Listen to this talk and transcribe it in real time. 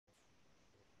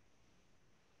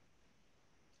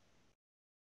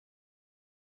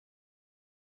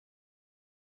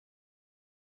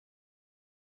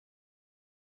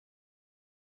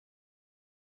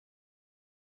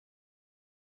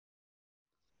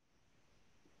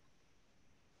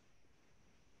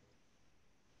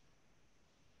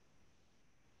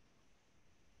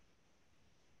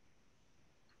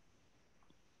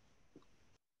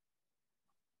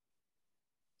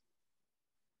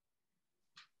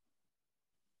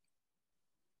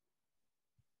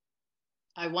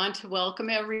I want to welcome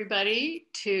everybody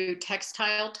to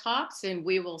Textile Talks, and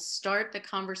we will start the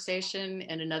conversation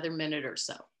in another minute or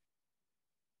so.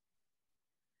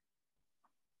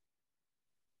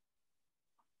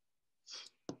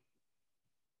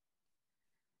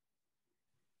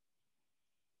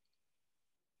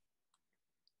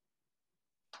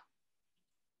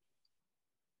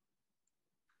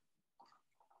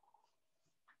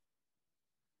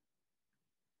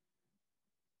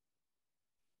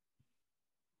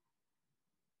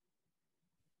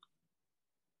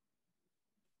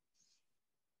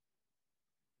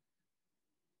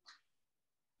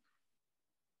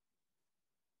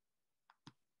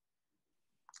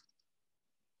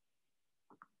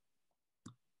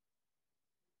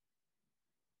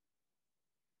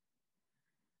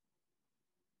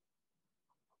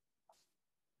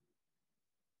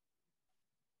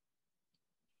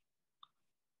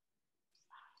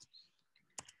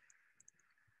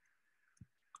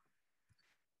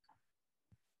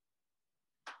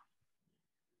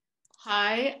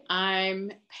 Hi,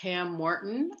 I'm Pam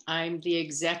Morton. I'm the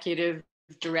executive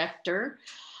director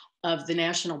of the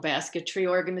National Basketry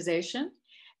Organization,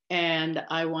 and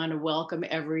I want to welcome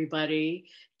everybody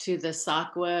to the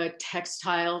SACWA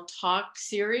Textile Talk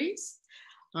series.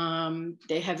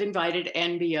 They have invited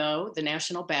NBO, the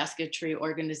National Basketry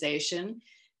Organization,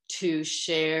 to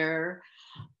share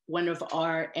one of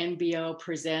our NBO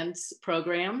Presents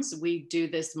programs. We do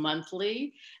this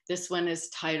monthly. This one is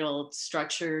titled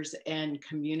Structures and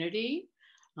Community.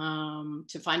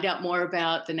 To find out more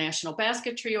about the National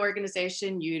Basketry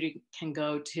Organization, you can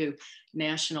go to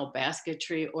National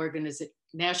Basketry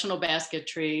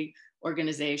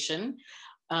Organization.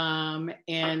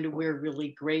 And we're really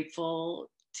grateful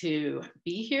to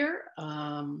be here.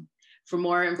 For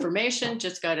more information,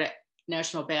 just go to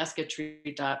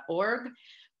nationalbasketry.org.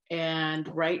 And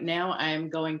right now I'm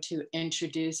going to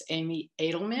introduce Amie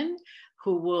Adelman,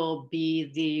 who will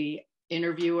be the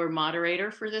interviewer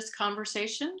moderator for this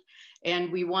conversation.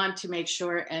 And we want to make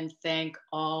sure and thank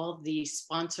all the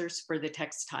sponsors for the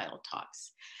Textile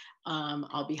Talks.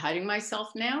 I'll be hiding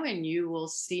myself now, and you will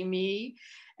see me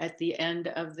at the end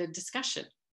of the discussion.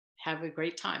 Have a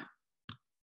great time.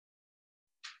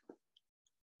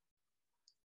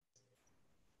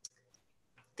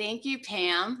 Thank you,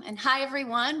 Pam. And hi,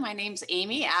 everyone. My name's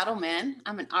Amie Adelman.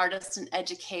 I'm an artist and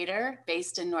educator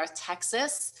based in North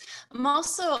Texas. I'm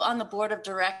also on the board of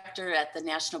directors at the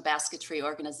National Basketry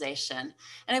Organization.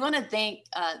 And I want to thank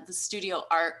the Studio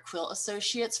Art Quilts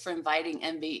Associates for inviting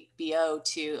NBO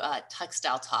to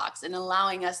Textile Talks and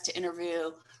allowing us to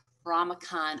interview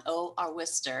Ramekon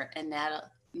Arwister and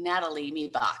Nathalie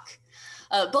Miebach.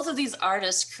 Both of these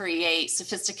artists create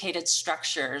sophisticated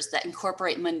structures that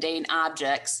incorporate mundane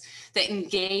objects that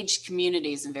engage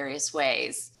communities in various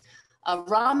ways.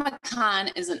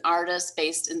 Ramekon is an artist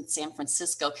based in San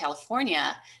Francisco,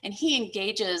 California, and he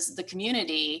engages the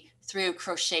community through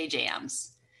crochet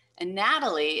jams. And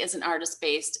Nathalie is an artist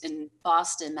based in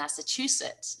Boston,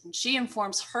 Massachusetts, and she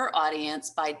informs her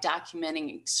audience by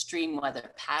documenting extreme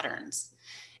weather patterns.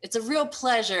 It's a real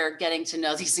pleasure getting to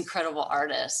know these incredible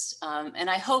artists. And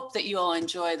I hope that you all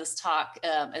enjoy this talk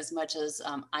as much as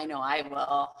I know I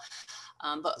will.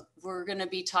 But we're gonna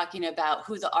be talking about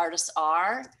who the artists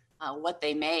are, what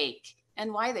they make,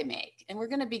 and why they make. And we're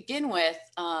gonna begin with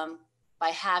by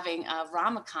having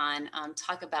Ramekon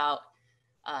talk about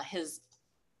his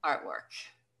artwork.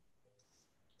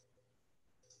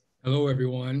 Hello,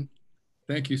 everyone.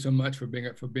 Thank you so much for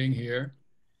being here.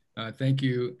 Thank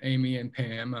you, Amie and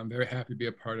Pam. I'm very happy to be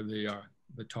a part of the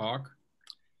talk.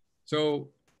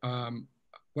 So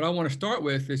what I want to start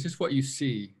with is just what you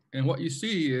see. And what you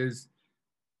see is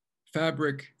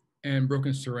fabric and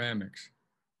broken ceramics.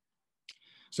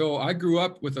 So I grew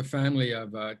up with a family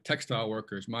of textile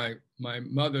workers. My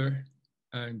mother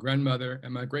and grandmother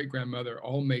and my great-grandmother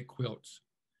all made quilts.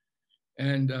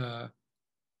 And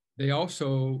they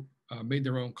also made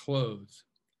their own clothes.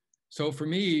 So for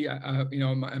me,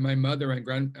 my mother and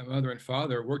grandmother and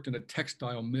father worked in a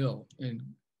textile mill in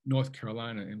North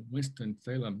Carolina, in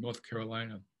Winston-Salem, North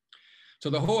Carolina. So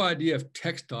the whole idea of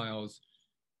textiles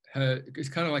is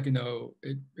kind of like,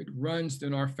 it runs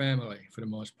in our family for the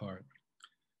most part.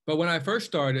 But when I first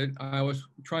started, I was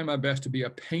trying my best to be a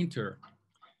painter,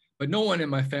 but no one in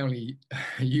my family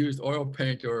used oil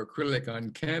paint or acrylic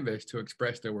on canvas to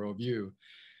express their worldview.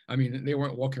 I mean, they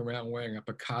weren't walking around wearing a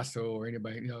Picasso or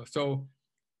anybody, So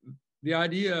the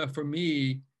idea for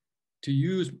me to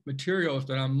use materials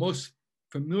that I'm most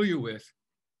familiar with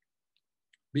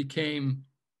became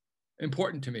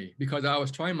important to me because I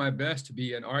was trying my best to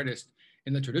be an artist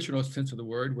in the traditional sense of the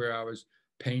word, where I was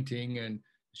painting and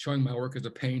showing my work as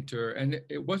a painter, and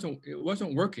it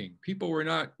wasn't working. People were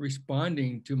not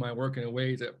responding to my work in a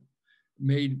way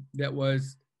that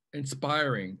was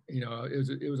inspiring. You know,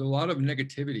 it was a lot of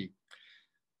negativity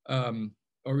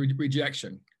or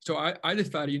rejection. So I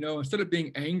decided, you know, instead of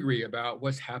being angry about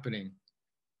what's happening,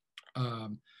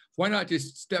 why not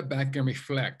just step back and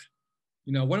reflect?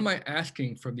 You know, what am I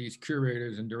asking from these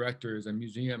curators and directors and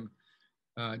museum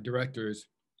directors?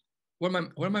 What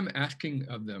am I asking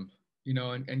of them? You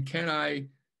know, and can I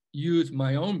use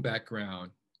my own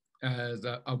background as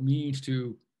a means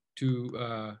to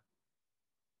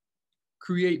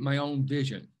create my own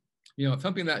vision? You know,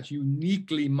 something that's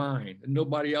uniquely mine that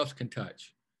nobody else can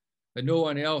touch, that no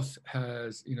one else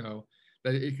has, you know,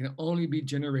 that it can only be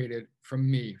generated from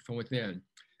me, from within.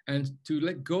 And to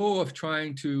let go of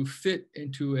trying to fit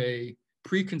into a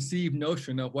preconceived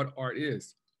notion of what art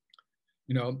is,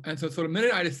 you know. And so the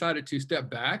minute I decided to step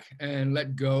back and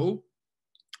let go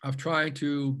of trying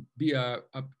to be an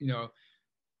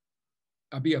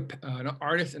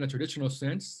artist in a traditional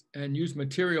sense and use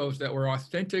materials that were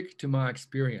authentic to my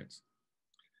experience,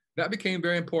 that became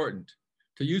very important,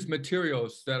 to use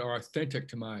materials that are authentic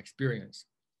to my experience.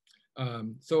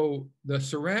 So the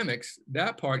ceramics,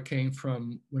 that part came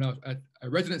from when I was at a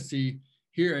residency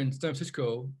here in San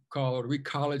Francisco called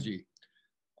Recology,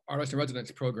 Artist in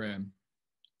Residence program,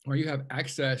 where you have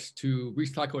access to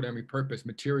recycled and repurposed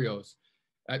materials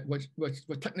at what's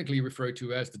technically referred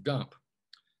to as the dump.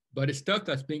 But it's stuff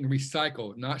that's being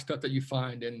recycled, not stuff that you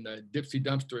find in the Dipsy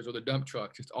dumpsters or the dump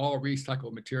trucks. It's all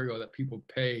recycled material that people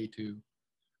pay to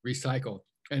recycle.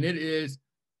 And it is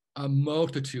a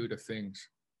multitude of things.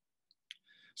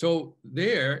 So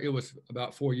there, it was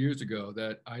about 4 years ago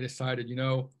that I decided, you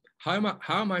know, how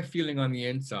am I feeling on the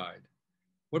inside?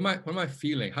 What am I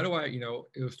feeling? How do I, you know,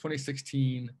 it was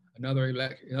 2016, another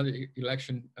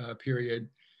election period.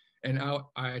 And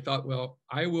I thought, well,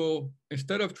 I will,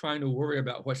 instead of trying to worry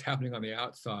about what's happening on the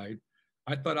outside,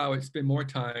 I thought I would spend more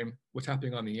time what's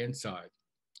happening on the inside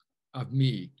of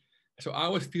me. So I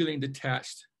was feeling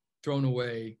detached, thrown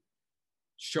away,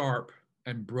 sharp,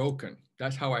 and broken.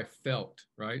 That's how I felt,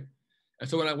 right? And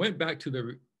so when I went back to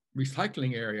the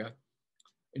recycling area,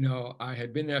 you know, I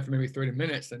had been there for maybe 30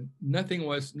 minutes and nothing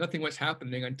was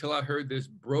happening until I heard this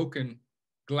broken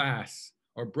glass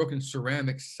or broken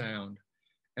ceramics sound.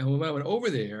 And when I went over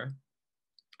there,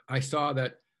 I saw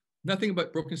that nothing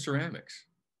but broken ceramics.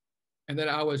 And then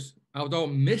I was all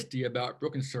misty about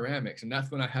broken ceramics. And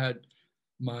that's when I had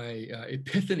my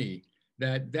epiphany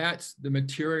that that's the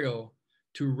material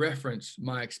to reference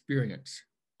my experience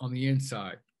on the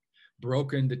inside,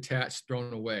 broken, detached,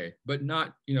 thrown away, but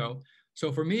not, you know.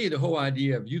 So for me, the whole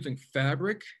idea of using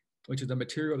fabric, which is a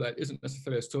material that isn't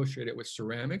necessarily associated with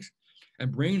ceramics, and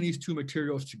bringing these two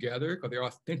materials together because they're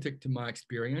authentic to my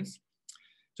experience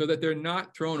so that they're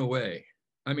not thrown away.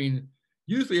 I mean,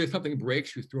 usually if something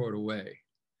breaks, you throw it away.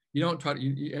 You don't try to,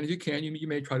 and if you can, you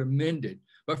may try to mend it.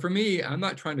 But for me, I'm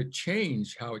not trying to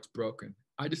change how it's broken.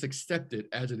 I just accept it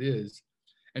as it is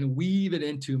and weave it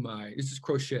into this is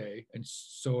crochet and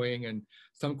sewing and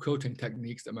some quilting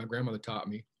techniques that my grandmother taught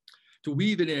me, to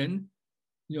weave it in,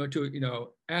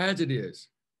 as it is.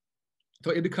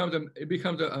 So it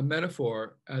becomes a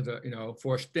metaphor as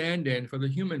for a stand-in for the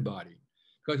human body,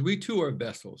 because we too are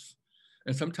vessels.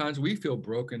 And sometimes we feel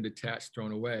broken, detached,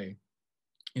 thrown away,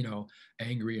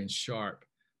 angry and sharp,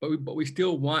 but we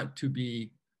still want to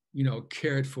be,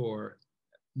 cared for,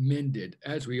 mended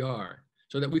as we are,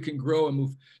 so that we can grow and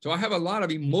move. So I have a lot of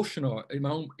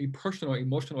personal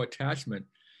emotional attachment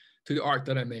to the art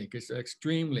that I make. It's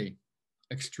extremely,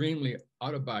 extremely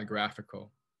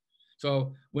autobiographical.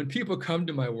 So when people come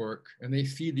to my work and they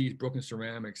see these broken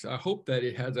ceramics, I hope that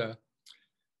it has a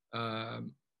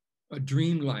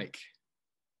dreamlike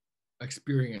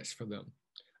experience for them,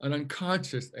 an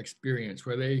unconscious experience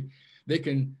where they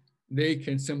can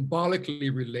symbolically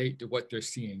relate to what they're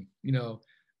seeing.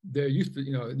 They're used to,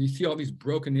 you see all these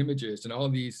broken images and all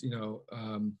these,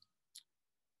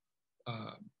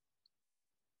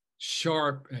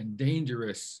 sharp and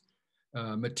dangerous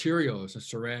materials and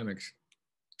ceramics,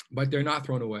 but they're not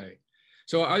thrown away.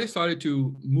 So I decided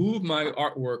to move my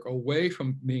artwork away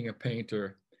from being a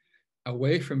painter,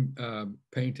 away from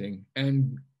painting,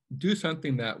 and do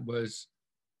something that was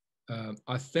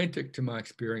authentic to my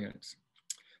experience.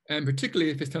 And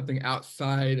particularly if it's something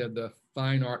outside of the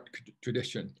fine art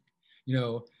tradition.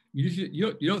 People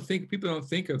don't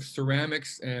think of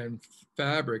ceramics and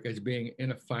fabric as being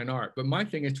in a fine art, but my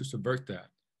thing is to subvert that.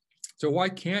 So why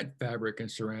can't fabric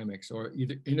and ceramics, or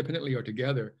either independently or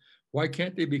together, why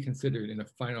can't they be considered in a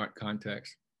fine art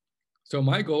context? So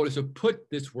my goal is to put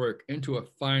this work into a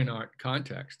fine art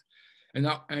context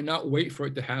not wait for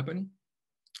it to happen.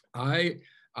 I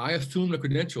assume the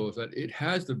credentials that it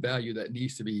has the value that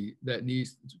needs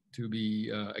to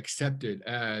be accepted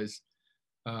as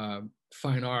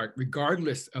fine art,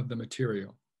 regardless of the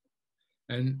material.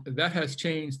 And that has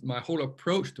changed my whole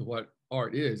approach to what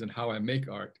art is and how I make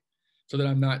art, so that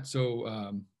I'm not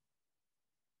so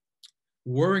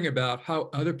worrying about how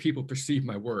other people perceive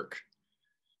my work.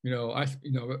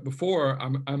 Before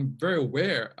I'm very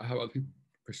aware of how other people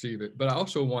perceive it, but I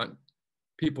also want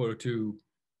people to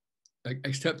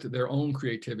accept their own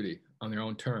creativity on their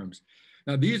own terms.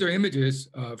 Now, these are images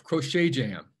of Crochet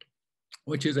Jam,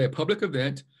 which is a public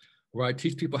event where I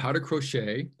teach people how to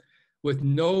crochet with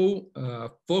no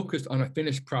focus on a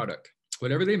finished product.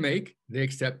 Whatever they make, they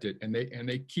accept it and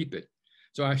they keep it.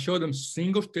 So I show them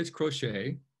single stitch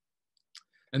crochet,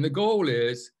 and the goal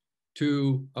is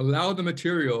to allow the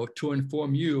material to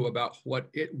inform you about what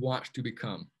it wants to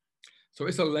become. So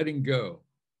it's a letting go.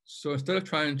 So instead of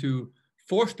trying to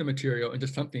force the material into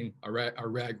something, a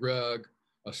rag rug,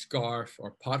 a scarf,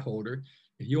 or pot holder,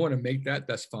 if you want to make that,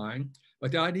 that's fine.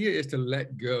 But the idea is to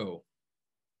let go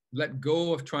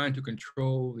of trying to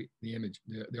control the image,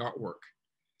 the artwork,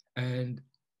 and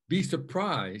be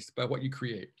surprised by what you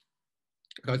create.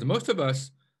 Because most of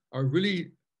us are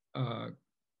really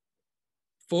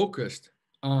focused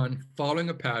on following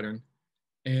a pattern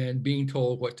and being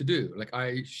told what to do. Like,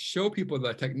 I show people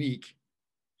the technique,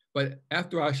 but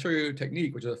after I show you the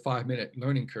technique, which is a 5-minute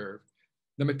learning curve,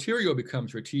 the material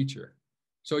becomes your teacher.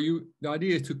 So the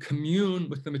idea is to commune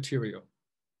with the material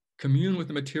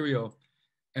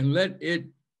and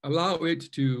allow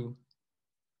it to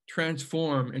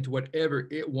transform into whatever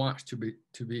it wants to be,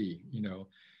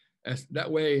 As that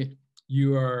way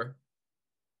you are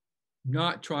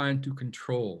not trying to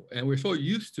control. And we're so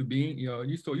used to being,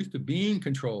 you're so used to being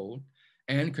controlled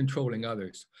and controlling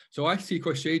others. So I see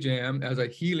Crochet Jam as a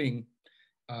healing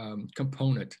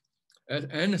component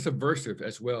and a subversive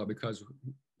as well, because,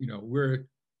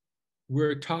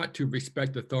 we're taught to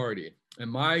respect authority. And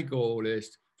my goal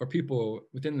is for people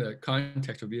within the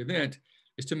context of the event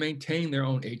is to maintain their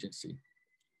own agency.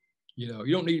 You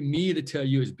don't need me to tell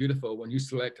you it's beautiful when you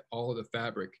select all of the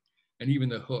fabric and even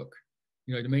the hook,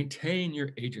 to maintain your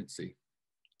agency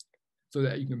so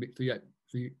that you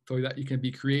can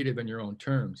be creative in your own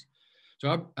terms.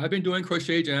 So I've been doing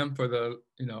Crochet Jam for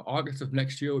August of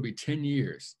next year will be 10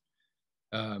 years.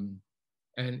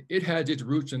 And it has its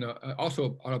roots in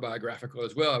also autobiographical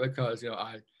as well, because,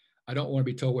 I don't want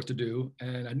to be told what to do,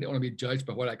 and I don't want to be judged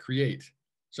by what I create.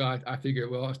 So I figured,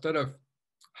 well, instead of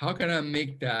how can I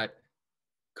make that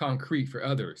concrete for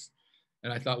others?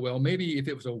 And I thought, well, maybe if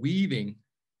it was a weaving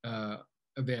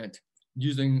event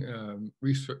using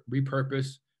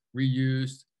repurposed,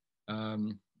 reused,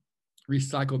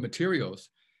 recycled materials,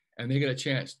 and they get a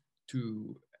chance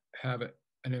to have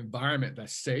an environment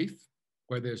that's safe,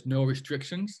 where there's no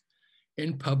restrictions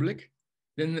in public,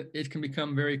 then it can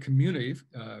become very community,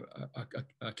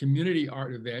 a community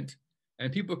art event,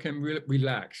 and people can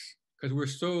relax,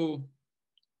 because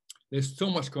there's so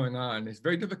much going on. It's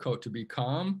very difficult to be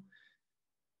calm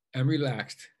and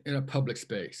relaxed in a public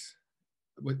space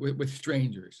with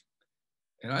strangers.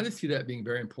 And I just see that being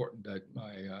very important, that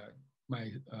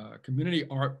my community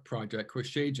art project,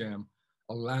 Crochet Jam,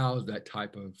 allows that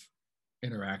type of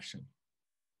interaction.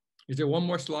 Is there one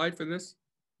more slide for this,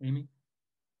 Amie?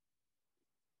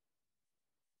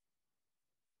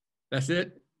 That's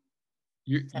it?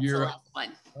 That's the last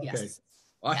one. Okay. Yes.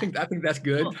 Well, I think that's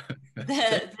good. Cool.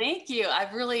 Thank you.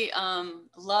 I really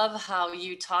love how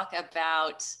you talk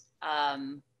about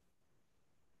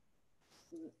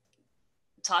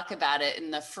it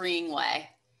in the freeing way.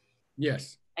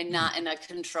 Yes. And not in a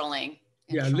controlling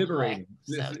liberating.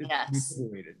 Way. So, yes.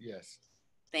 Liberated, yes.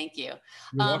 Thank you.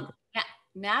 You're welcome.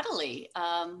 Nathalie,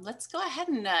 let's go ahead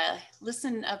and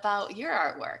listen about your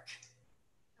artwork.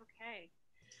 Okay.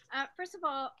 First of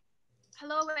all,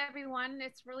 hello, everyone.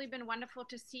 It's really been wonderful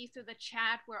to see through the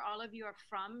chat where all of you are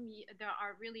from. There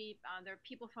are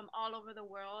people from all over the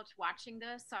world watching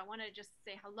this. So I want to just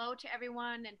say hello to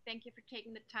everyone and thank you for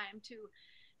taking the time to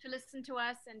listen to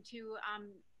us and to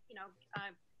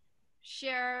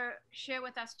share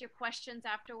with us your questions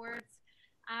afterwards.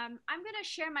 I'm going to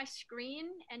share my screen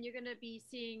and you're going to be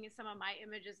seeing some of my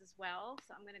images as well.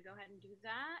 So I'm going to go ahead and do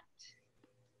that.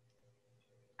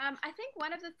 I think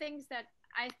one of the things that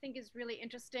I think is really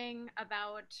interesting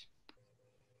about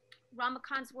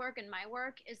Ramekon's work and my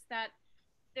work is that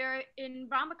in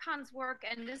Ramekon's work,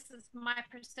 and this is my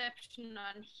perception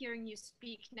on hearing you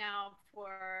speak now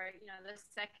for the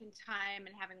second time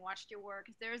and having watched your work,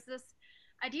 there's this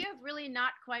idea of really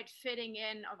not quite fitting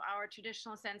in of our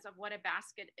traditional sense of what a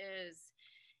basket is.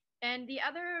 And the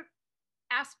other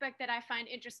aspect that I find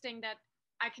interesting that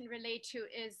I can relate to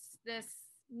is this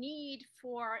need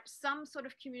for some sort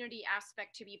of community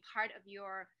aspect to be part of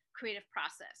your creative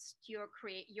process, your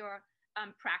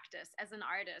practice as an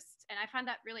artist. And I find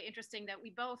that really interesting that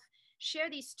we both share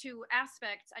these two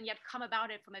aspects and yet come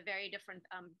about it from a very different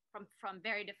from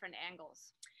very different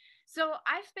angles. So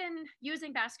I've been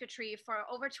using basketry for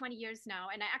over 20 years now,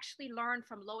 and I actually learned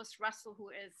from Lois Russell, who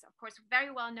is, of course,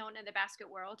 very well known in the basket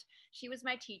world. She was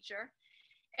my teacher.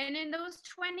 And in those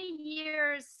 20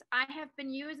 years, I have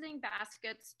been using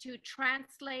baskets to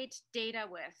translate data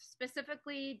with,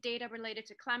 specifically data related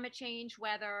to climate change,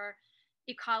 weather,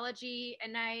 ecology,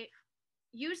 and I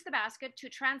use the basket to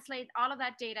translate all of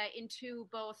that data into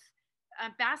both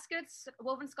baskets,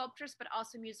 woven sculptures, but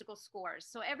also musical scores.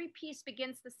 So every piece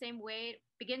begins the same way. It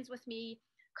begins with me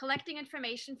collecting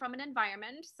information from an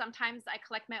environment. Sometimes I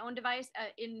collect my own device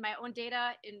in my own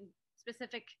data in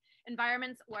specific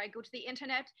environments, or I go to the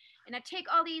internet and I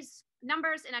take all these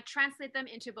numbers and I translate them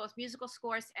into both musical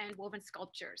scores and woven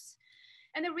sculptures.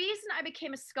 And the reason I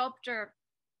became a sculptor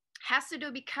has to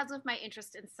do because of my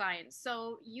interest in science.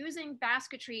 So using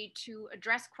basketry to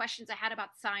address questions I had about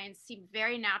science seemed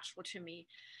very natural to me.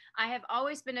 I have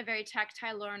always been a very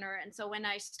tactile learner. And so when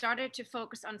I started to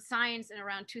focus on science in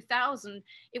around 2000,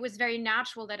 it was very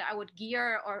natural that I would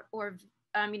gear or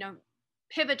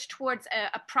pivot towards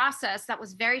a process that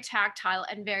was very tactile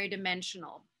and very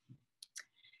dimensional.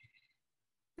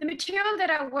 The material that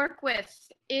I work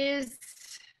with is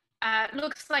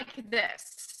looks like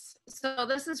this. So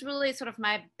this is really sort of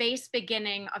my base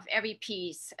beginning of every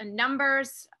piece, and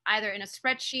numbers either in a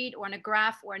spreadsheet or in a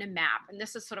graph or in a map. And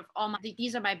this is sort of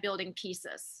these are my building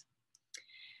pieces.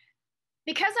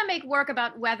 Because I make work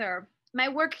about weather, my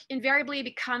work invariably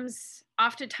becomes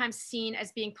oftentimes seen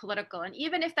as being political. And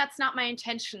even if that's not my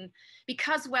intention,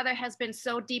 because weather has been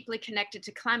so deeply connected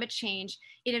to climate change,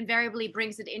 it invariably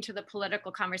brings it into the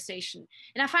political conversation.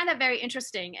 And I find that very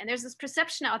interesting. And there's this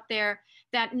perception out there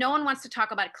that no one wants to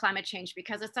talk about climate change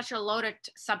because it's such a loaded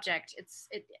subject.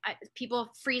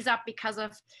 People freeze up because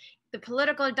of the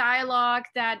political dialogue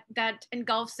that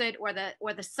engulfs it, or the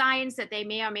science that they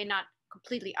may or may not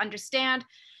completely understand.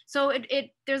 So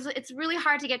it's really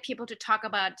hard to get people to talk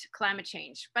about climate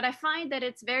change, but I find that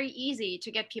it's very easy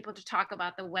to get people to talk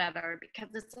about the weather because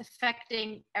it's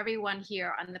affecting everyone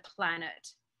here on the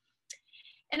planet.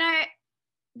 And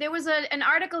there was an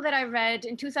article that I read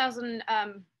in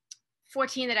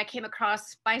 2014 that I came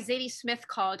across by Zadie Smith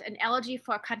called "An Elegy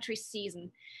for a Country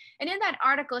Season." And in that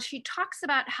article, she talks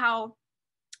about how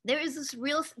there is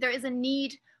a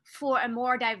need for a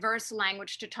more diverse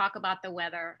language to talk about the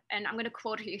weather. And I'm going to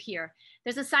quote you here.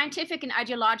 "There's a scientific and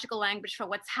ideological language for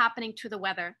what's happening to the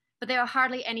weather, but there are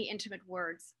hardly any intimate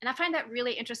words." And I find that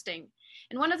really interesting.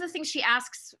 And one of the things she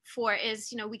asks for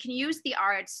is, we can use the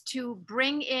arts to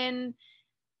bring in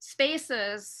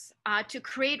spaces to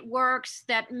create works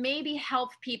that maybe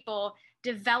help people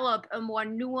develop a more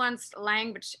nuanced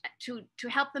language to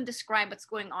help them describe what's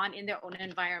going on in their own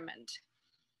environment.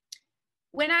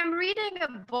 When I'm reading a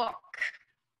book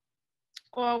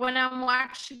or when I'm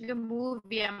watching a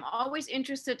movie, I'm always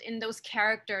interested in those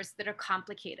characters that are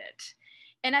complicated.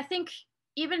 And I think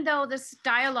even though this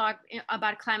dialogue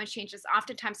about climate change is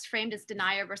oftentimes framed as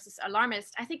denier versus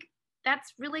alarmist, I think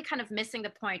that's really kind of missing the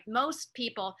point. Most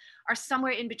people are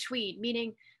somewhere in between,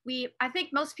 meaning I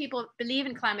think most people believe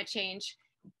in climate change,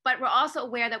 but we're also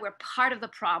aware that we're part of the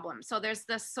problem. So there's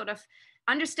this sort of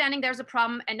understanding there's a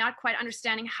problem and not quite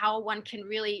understanding how one can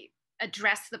really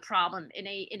address the problem in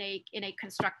a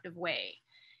constructive way.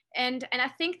 And I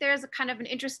think there's a kind of an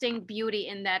interesting beauty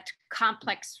in that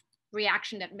complex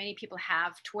reaction that many people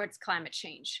have towards climate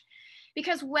change,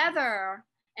 because weather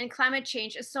and climate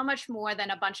change is so much more than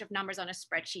a bunch of numbers on a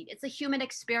spreadsheet. It's a human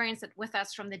experience that with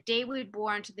us from the day we're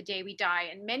born to the day we die.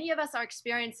 And many of us are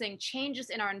experiencing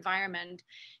changes in our environment,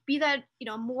 be that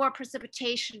more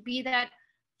precipitation, be that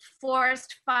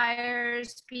forest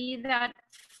fires, be that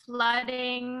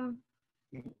flooding.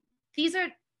 These are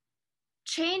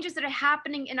changes that are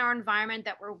happening in our environment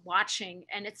that we're watching,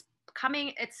 and it's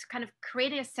kind of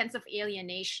creating a sense of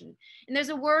alienation. And there's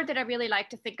a word that I really like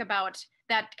to think about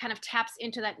that kind of taps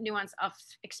into that nuance of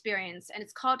experience, and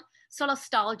it's called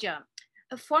solastalgia,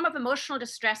 a form of emotional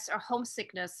distress or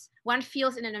homesickness one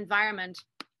feels in an environment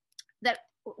that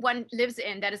one lives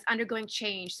in that is undergoing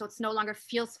change, so it's no longer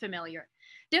feels familiar.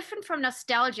 Different from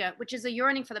nostalgia, which is a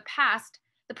yearning for the past,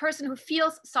 the person who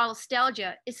feels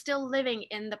solastalgia is still living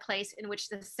in the place in which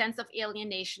the sense of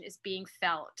alienation is being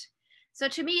felt. So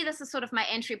to me, this is sort of my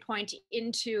entry point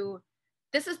into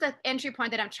this is the entry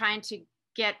point that I'm trying to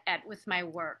get at with my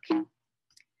work.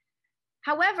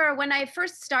 However, when I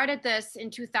first started this in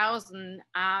 2000,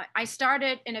 I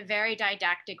started in a very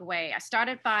didactic way. I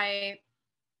started by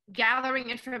gathering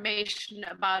information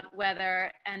about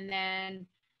weather, and then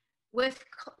with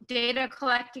data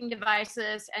collecting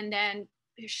devices, and then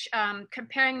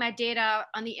comparing my data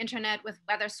on the internet with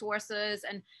weather sources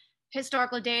and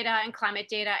historical data and climate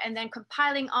data, and then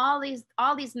compiling all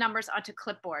these numbers onto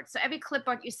clipboard. So every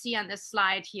clipboard you see on this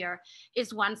slide here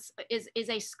is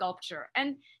a sculpture.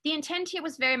 And the intent here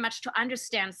was very much to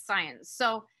understand science.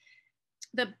 So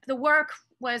the work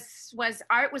was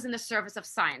art was in the service of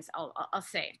science, I'll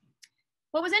say.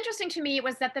 What was interesting to me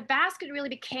was that the basket really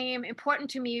became important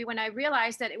to me when I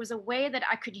realized that it was a way that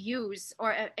I could use,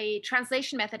 or a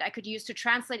translation method I could use to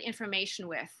translate information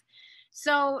with.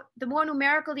 So the more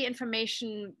numerical the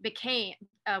information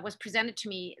was presented to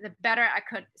me, the better I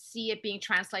could see it being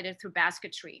translated through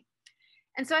basketry.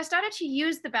 And so I started to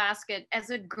use the basket as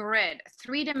a grid,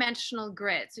 three-dimensional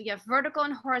grid. So you have vertical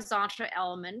and horizontal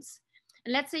elements.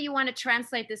 And let's say you want to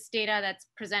translate this data that's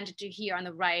presented to you here on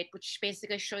the right, which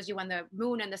basically shows you when the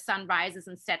moon and the sun rises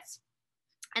and sets.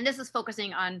 And this is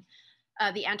focusing on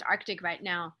the Antarctic right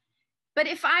now. But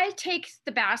if I take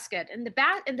the basket, and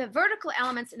the vertical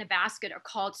elements in a basket are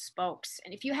called spokes.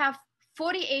 And if you have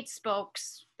 48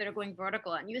 spokes that are going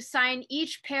vertical, and you assign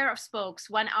each pair of spokes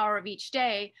 1 hour of each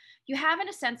day, you have, in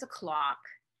a sense, a clock.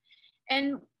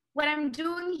 And what I'm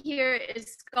doing here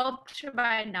is sculpture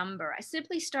by number. I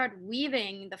simply start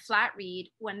weaving the flat reed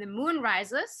when the moon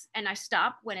rises, and I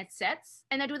stop when it sets.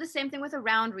 And I do the same thing with a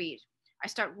round reed. I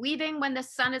start weaving when the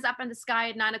sun is up in the sky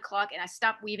at 9 o'clock, and I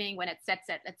stop weaving when it sets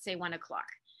at, let's say, 1 o'clock.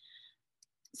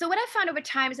 So what I found over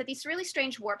time is that these really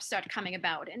strange warps start coming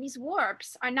about. And these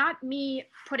warps are not me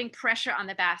putting pressure on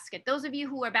the basket. Those of you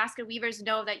who are basket weavers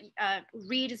know that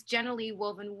reed is generally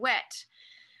woven wet.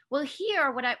 Well,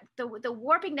 here, the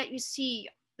warping that you see,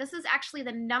 this is actually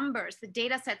the numbers, the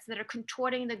data sets that are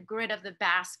contorting the grid of the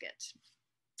basket.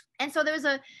 And so there's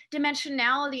a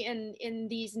dimensionality in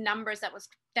these numbers that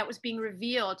was being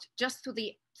revealed just through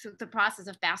the process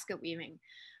of basket weaving.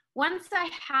 Once I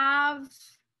have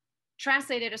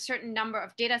translated a certain number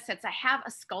of data sets, I have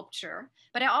a sculpture,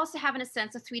 but I also have, in a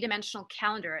sense, a three-dimensional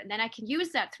calendar. And then I can use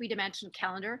that three-dimensional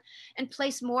calendar and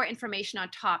place more information on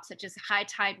top, such as high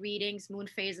tide readings, moon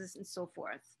phases, and so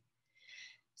forth.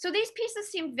 So these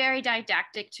pieces seem very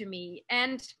didactic to me.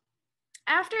 And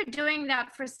after doing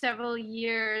that for several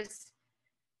years,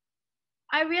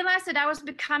 I realized that I was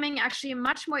becoming actually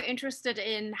much more interested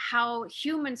in how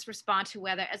humans respond to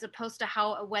weather, as opposed to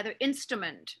how a weather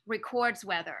instrument records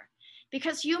weather.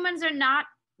 Because humans are not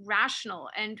rational,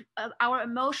 and our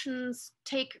emotions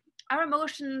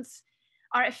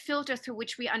are a filter through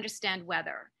which we understand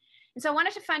weather. And so I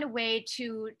wanted to find a way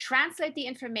to translate the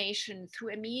information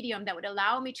through a medium that would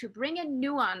allow me to bring in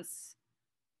nuance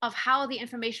of how the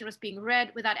information was being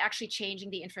read without actually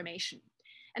changing the information.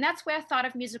 And that's where I thought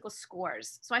of musical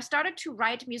scores. So I started to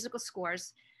write musical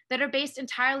scores that are based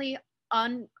entirely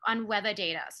on weather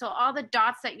data. So all the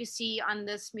dots that you see on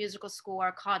this musical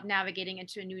score called Navigating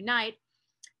into a New Night,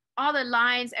 all the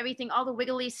lines, everything, all the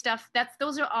wiggly stuff,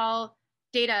 those are all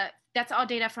data. That's all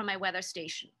data from my weather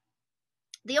station.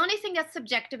 The only thing that's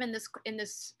subjective in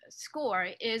this score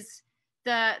is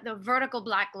the vertical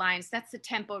black lines. That's the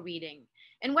tempo reading.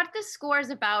 And what this score is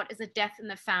about is a death in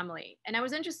the family. And I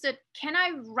was interested, can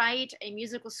I write a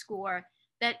musical score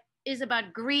that is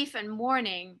about grief and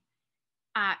mourning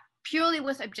purely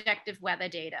with objective weather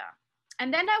data?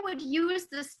 And then I would use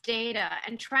this data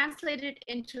and translate it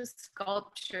into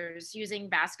sculptures using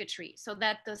basketry, so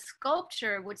that the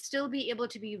sculpture would still be able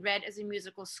to be read as a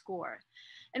musical score.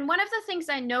 And one of the things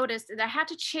I noticed is I had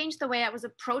to change the way I was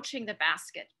approaching the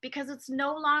basket, because it's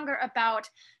no longer about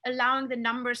allowing the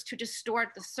numbers to distort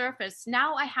the surface.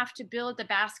 Now I have to build the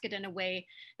basket in a way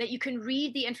that you can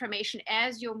read the information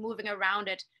as you're moving around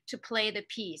it to play the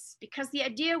piece. Because the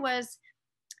idea was,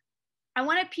 I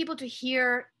wanted people to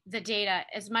hear the data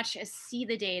as much as see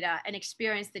the data and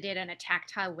experience the data in a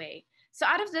tactile way. So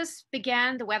out of this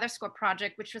began the Weather Score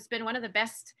project, which has been one of the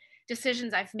best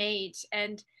decisions I've made.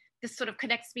 And this sort of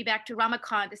connects me back to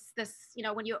Ramekon.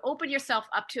 When you open yourself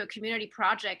up to a community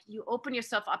project, you open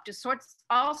yourself up to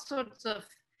all sorts of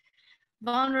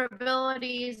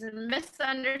vulnerabilities and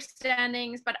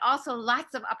misunderstandings, but also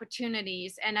lots of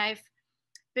opportunities. And I've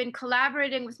been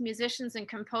collaborating with musicians and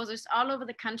composers all over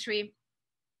the country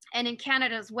and in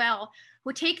Canada as well,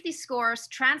 who take these scores,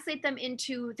 translate them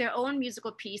into their own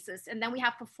musical pieces, and then we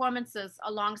have performances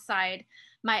alongside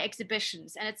my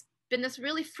exhibitions. And it's been this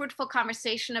really fruitful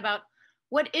conversation about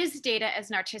what is data as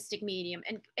an artistic medium?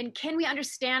 And can we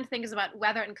understand things about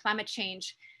weather and climate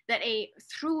change that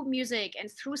through music and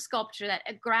through sculpture that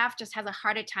a graph just has a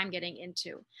harder time getting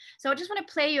into? So I just want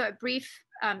to play you a brief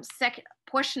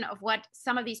portion of what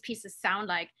some of these pieces sound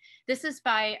like. This is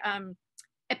by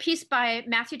a piece by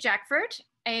Matthew Jackford,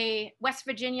 a West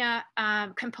Virginia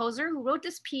composer who wrote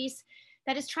this piece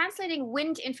that is translating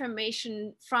wind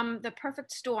information from The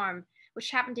Perfect Storm,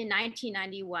 which happened in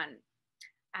 1991.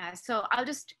 So I'll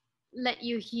just let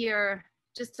you hear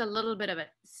just a little bit of it,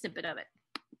 snippet of it.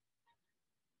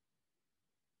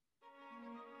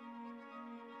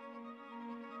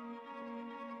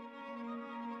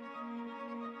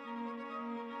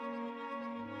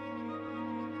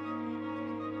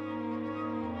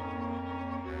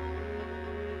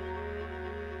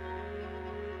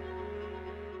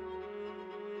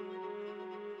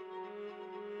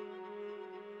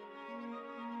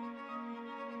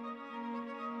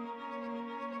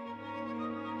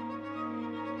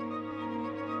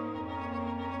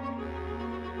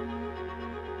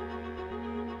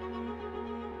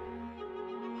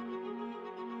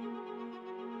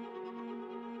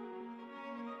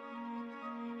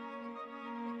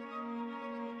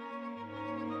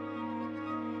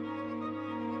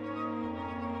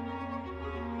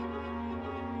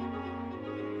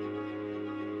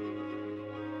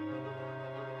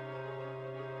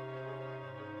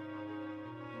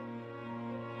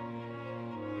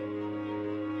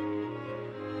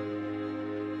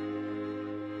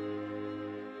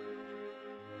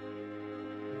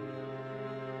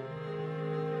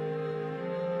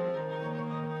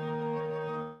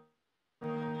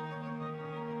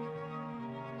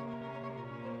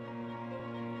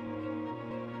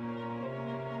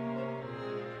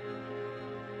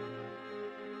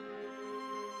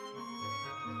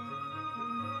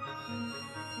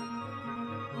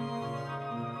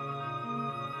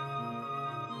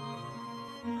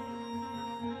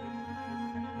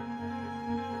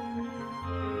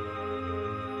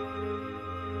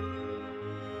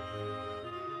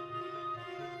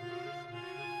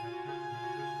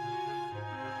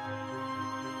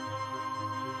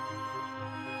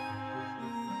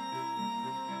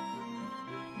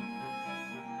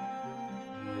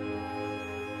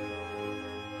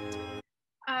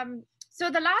 So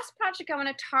the last project I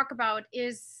want to talk about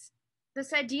is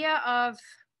this idea of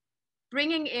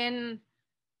bringing in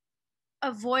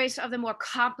a voice of the more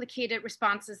complicated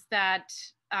responses that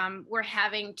we're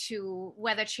having to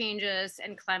weather changes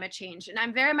and climate change. And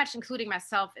I'm very much including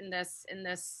myself in this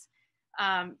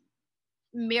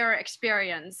mirror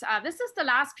experience. This is the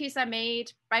last piece I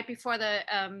made right before the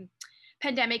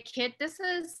pandemic hit. This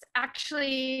is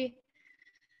actually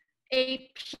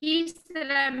a piece that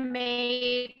I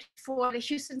made for the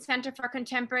Houston Center for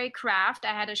Contemporary Craft.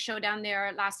 I had a show down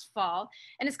there last fall,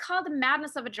 and it's called The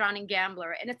Madness of a Drowning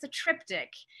Gambler, and it's a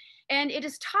triptych. And it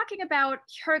is talking about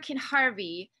Hurricane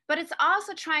Harvey, but it's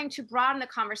also trying to broaden the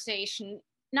conversation,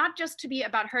 not just to be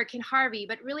about Hurricane Harvey,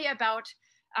 but really about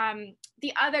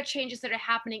the other changes that are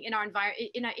happening in our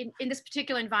environment, in this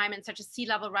particular environment, such as sea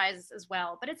level rises as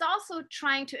well. But it's also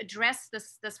trying to address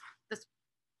this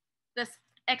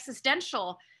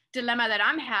existential dilemma that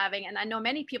I'm having, and I know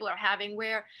many people are having,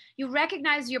 where you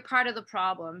recognize you're part of the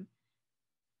problem,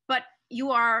 but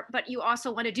you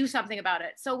also want to do something about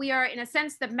it. So we are, in a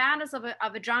sense, the madness of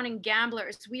a drowning gambler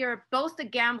is we are both the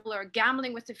gambler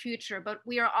gambling with the future, but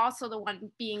we are also the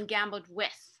one being gambled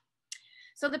with.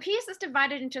 So the piece is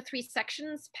divided into 3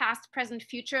 sections: past, present,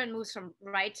 future, and moves from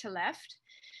right to left.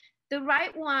 The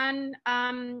right one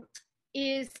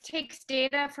takes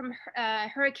data from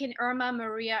Hurricane Irma,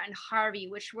 Maria, and Harvey,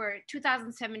 which were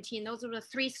 2017. Those were the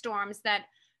 3 storms that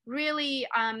really,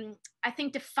 I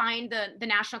think, defined the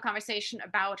national conversation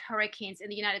about hurricanes in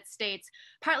the United States,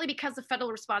 partly because the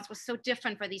federal response was so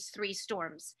different for these 3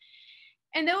 storms.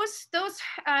 And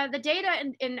the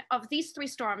data of these 3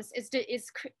 storms is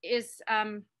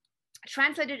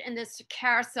translated in this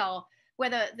carousel where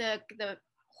the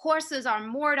horses are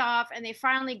moored off and they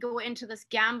finally go into this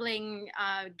gambling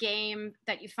game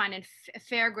that you find in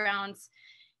fairgrounds.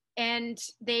 And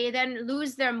they then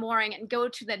lose their mooring and go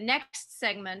to the next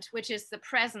segment, which is the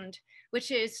present,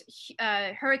 which is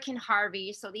Hurricane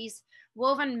Harvey. So these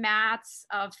woven mats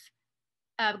of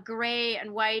gray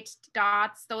and white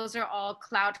dots, those are all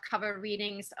cloud cover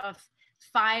readings of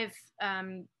 5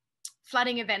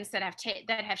 flooding events that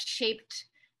have shaped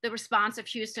the response of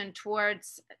Houston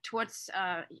towards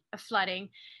flooding,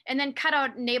 and then cut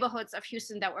out neighborhoods of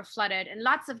Houston that were flooded, and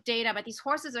lots of data. But these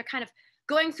horses are kind of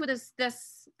going through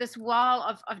this wall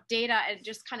of data and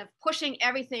just kind of pushing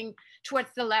everything towards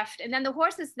the left. And then the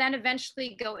horses then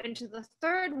eventually go into the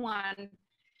third one,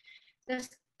 this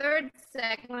third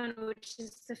segment, which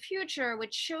is the future,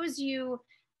 which shows you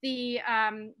the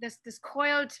this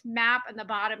coiled map on the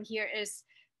bottom here is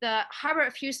the harbor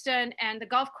of Houston and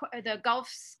the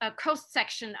Gulf's coast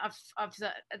section of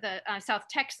the South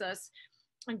Texas,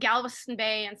 and Galveston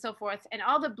Bay and so forth. And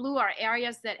all the blue are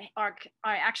areas that are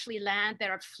actually land that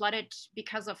are flooded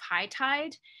because of high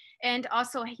tide. And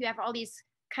also you have all these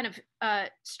kind of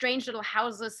strange little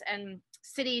houses and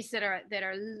cities that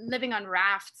are living on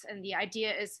rafts. And the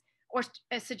idea is, or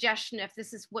a suggestion, if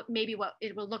this is what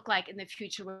it will look like in the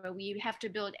future, where we have to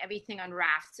build everything on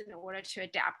rafts in order to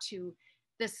adapt to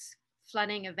this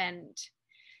flooding event.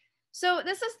 So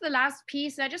this is the last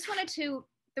piece. I just wanted to,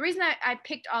 the reason I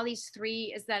picked all these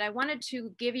three is that I wanted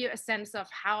to give you a sense of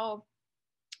how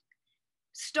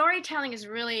storytelling is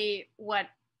really what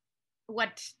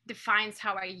defines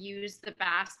how I use the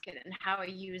basket and how I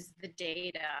use the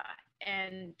data.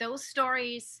 And those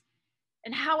stories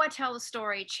and how I tell the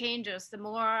story changes the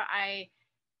more I've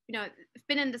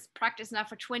been in this practice now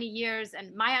for 20 years,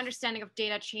 and my understanding of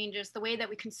data changes, the way that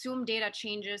we consume data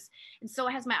changes, and so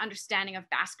has my understanding of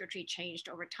basketry changed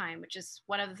over time, which is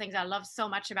one of the things I love so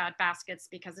much about baskets,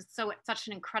 because it's such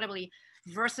an incredibly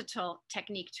versatile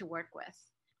technique to work with.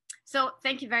 So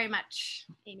thank you very much,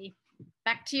 Amie.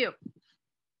 Back to you.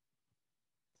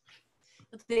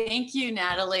 Thank you,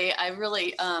 Nathalie. I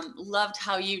really loved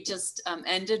how you just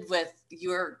ended with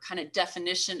your kind of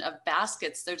definition of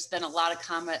baskets. There's been a lot of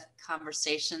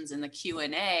conversations in the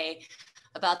Q&A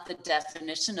about the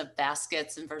definition of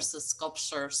baskets and versus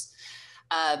sculptures.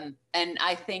 And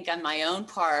I think on my own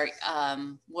part,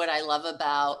 what I love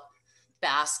about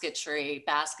basketry,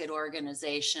 basket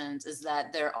organizations, is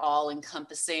that they're all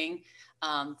encompassing.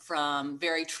 From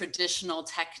very traditional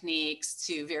techniques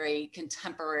to very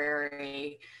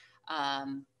contemporary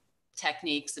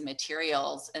techniques and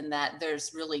materials, and that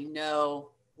there's really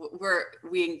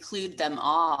we include them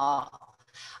all.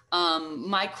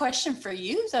 My question for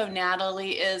you though,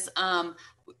 Nathalie, is,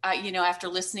 after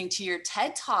listening to your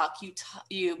TED Talk,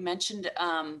 you mentioned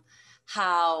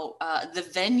how the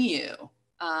venue,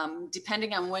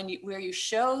 depending on where you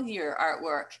show your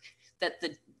artwork, that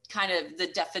the kind of the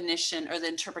definition or the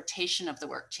interpretation of the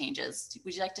work changes.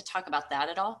 Would you like to talk about that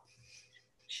at all?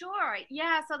 Sure.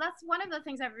 Yeah. So that's one of the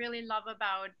things I really love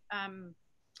about,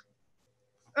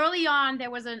 early on,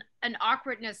 there was an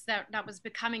awkwardness that was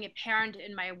becoming apparent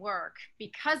in my work,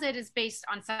 because it is based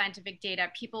on scientific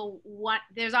data.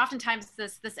 There's oftentimes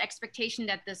this expectation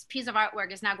that this piece of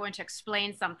artwork is now going to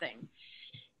explain something.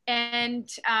 And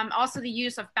also the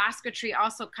use of basketry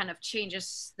also kind of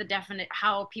changes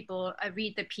how people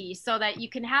read the piece, so that you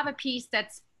can have a piece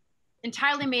that's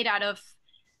entirely made out of,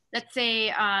 let's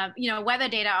say, weather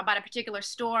data about a particular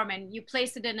storm, and you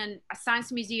place it in a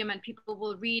science museum and people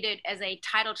will read it as a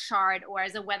tidal chart or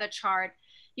as a weather chart.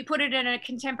 You put it in a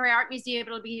contemporary art museum,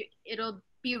 it'll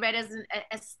be read as an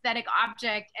aesthetic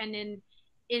object. And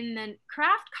in the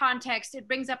craft context, it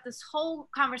brings up this whole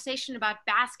conversation about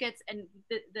baskets and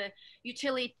the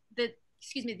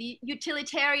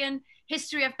utilitarian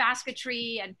history of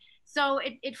basketry. And so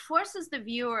it forces the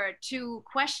viewer to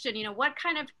question, what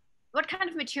kind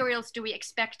of materials do we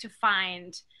expect to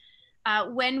find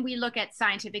when we look at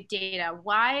scientific data?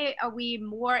 Why are we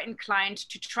more inclined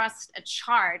to trust a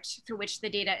chart through which the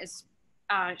data is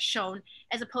shown,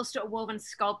 as opposed to a woven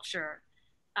sculpture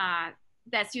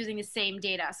that's using the same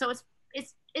data? So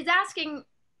it's asking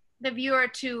the viewer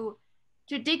to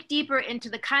dig deeper into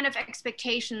the kind of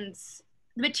expectations,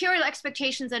 material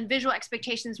expectations and visual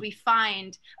expectations we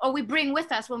find or we bring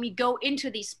with us when we go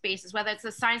into these spaces, whether it's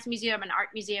a science museum, an art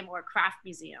museum, or a craft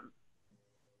museum.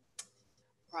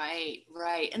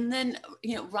 Right. And then,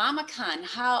 Ramekon,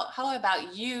 how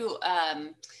about you?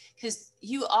 Because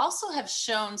you also have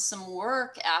shown some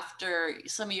work after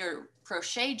some of your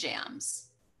crochet jams.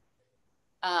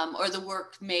 Or the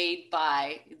work made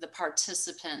by the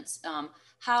participants.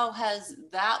 How has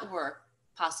that work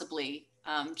possibly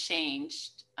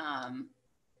changed,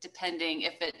 depending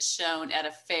if it's shown at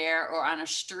a fair or on a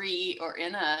street or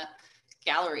in a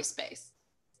gallery space?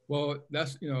 Well,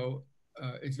 that's,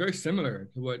 it's very similar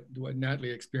to what Nathalie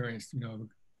experienced.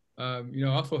 I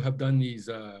also have done these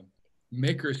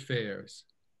makers fairs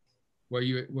where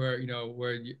you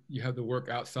have the work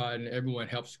outside and everyone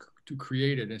helps to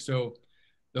create it. And so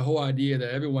the whole idea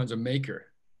that everyone's a maker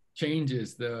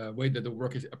changes the way that the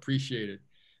work is appreciated,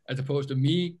 as opposed to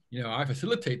me, I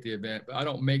facilitate the event, but I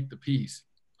don't make the piece.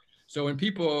 So when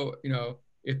people,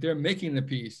 if they're making the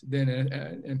piece, then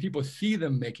and people see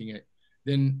them making it,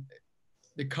 then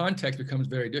the context becomes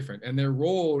very different, and their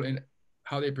role in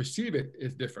how they perceive it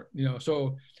is different.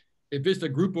 So if it's a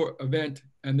group or event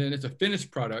and then it's a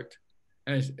finished product,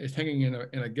 and it's hanging in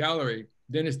a gallery,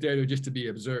 then it's there just to be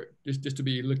observed, just to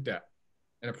be looked at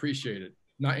and appreciated,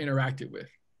 not interacted with.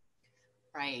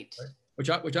 Right. Which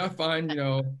I find,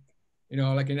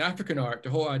 like in African art, the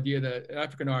whole idea that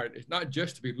African art is not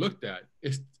just to be looked at,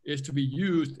 it's to be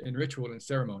used in ritual and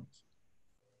ceremonies.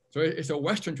 So it's a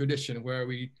Western tradition where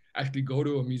we actually go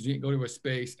to a museum, go to a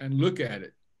space and look at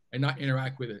it and not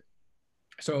interact with it.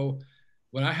 So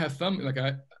when I have some, like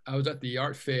I was at the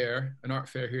art fair, an art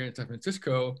fair here in San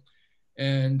Francisco,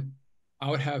 and I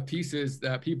would have pieces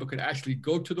that people could actually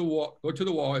go to the wall,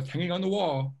 it's hanging on the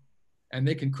wall, and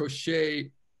they can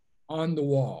crochet on the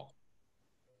wall,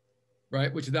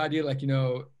 right? Which is the idea, like,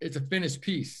 it's a finished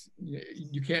piece.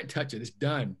 You can't touch it, it's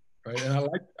done, right? And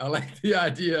I like the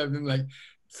idea of them like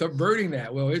subverting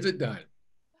that. Well, is it done?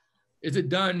 Is it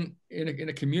done in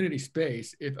a community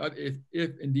space? If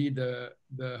indeed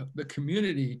the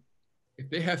community, if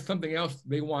they have something else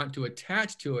they want to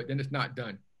attach to it, then it's not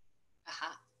done.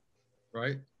 Uh-huh.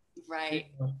 Right? Right.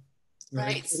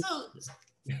 Right.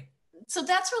 So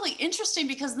that's really interesting,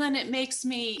 because then it makes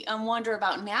me wonder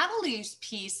about Nathalie's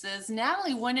pieces.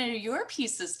 Nathalie, when are your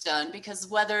pieces done? Because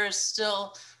weather is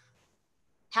still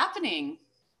happening.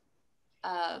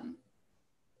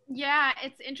 Yeah,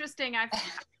 it's interesting. I've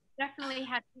definitely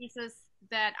had pieces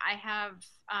that I have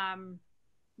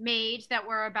made that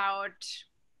were about,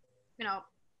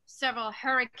 several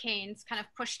hurricanes kind of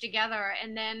pushed together.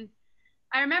 And then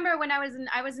I remember when I was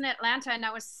in Atlanta, and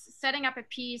I was setting up a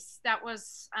piece that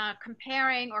was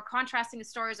comparing or contrasting the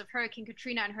stories of Hurricane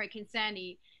Katrina and Hurricane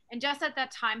Sandy. And just at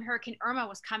that time, Hurricane Irma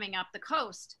was coming up the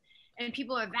coast, and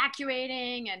people were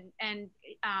evacuating, and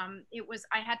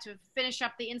I had to finish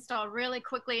up the install really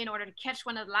quickly in order to catch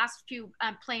one of the last few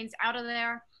planes out of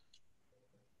there.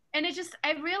 And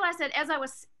I realized that as I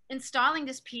was installing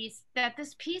this piece, that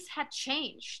this piece had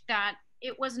changed, that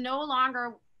it was no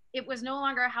longer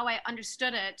how I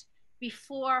understood it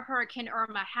before Hurricane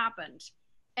Irma happened.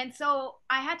 And so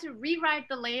I had to rewrite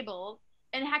the label,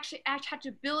 and actually I had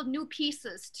to build new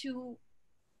pieces to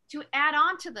add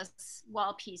on to this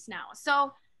wall piece now.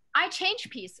 So I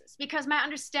changed pieces because my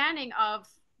understanding of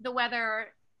the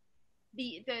weather,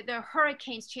 the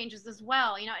hurricanes changes as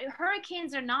well.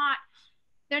 Hurricanes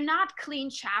they're not clean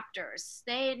chapters.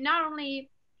 They not only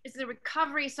is the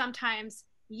recovery sometimes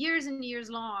years and years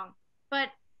long, but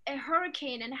a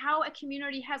hurricane and how a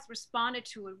community has responded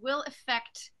to it will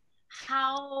affect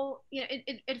how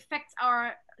it affects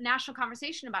our national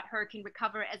conversation about hurricane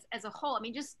recovery as a whole. I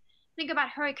mean, just think about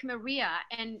Hurricane Maria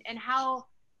and how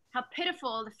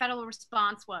pitiful the federal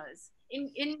response was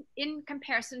in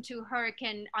comparison to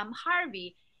Hurricane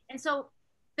Harvey. And so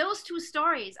those two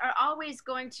stories are always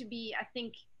going to be, I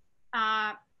think,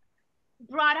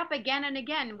 brought up again and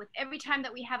again with every time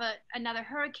that we have another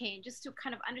hurricane, just to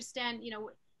kind of understand,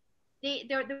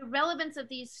 the relevance of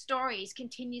these stories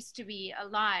continues to be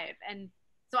alive. And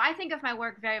so I think of my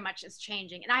work very much as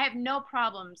changing, and I have no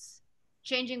problems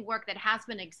changing work that has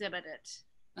been exhibited.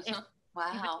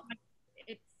 Wow.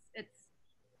 It's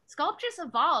sculptures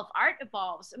evolve, art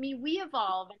evolves. I mean, we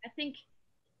evolve. And I think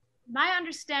my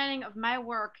understanding of my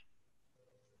work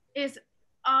is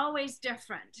always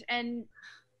different. And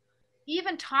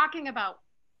even talking about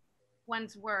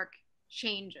one's work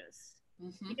changes.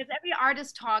 Mm-hmm. Because every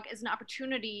artist talk is an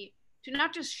opportunity to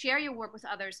not just share your work with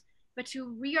others, but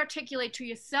to re-articulate to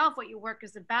yourself what your work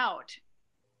is about.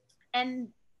 And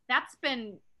that's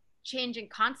been changing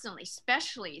constantly,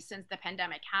 especially since the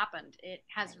pandemic happened. It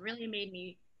has really made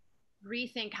me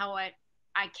rethink how I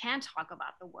can talk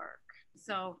about the work.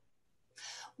 So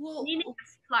meaning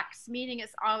is flux, meaning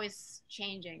is always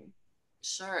changing.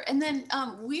 Sure. And then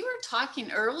we were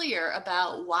talking earlier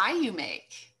about why you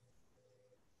make.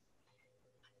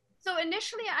 So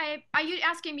initially, are you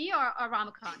asking me or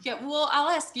Ramekon? Yeah, well, I'll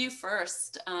ask you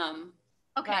first.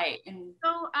 Okay. Right. And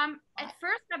so at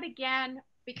first I began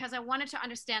because I wanted to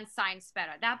understand science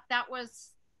better. That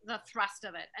was the thrust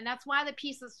of it. And that's why the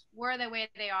pieces were the way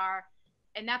they are.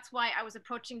 And that's why I was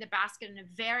approaching the basket in a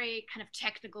very kind of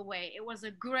technical way. It was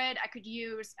a grid I could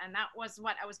use, and that was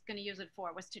what I was going to use it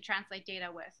for, was to translate data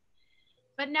with.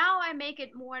 But now I make it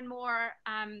more and more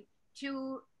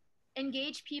to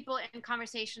engage people in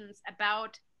conversations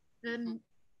about the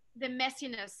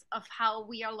messiness of how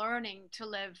we are learning to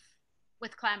live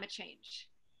with climate change.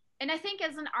 And I think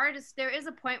as an artist, there is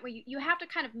a point where you have to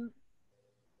kind of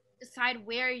decide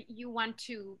where you want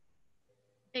to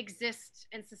exist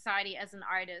in society as an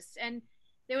artist. And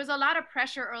there was a lot of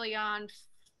pressure early on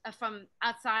from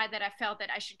outside that I felt that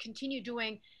I should continue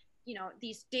doing,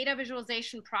 these data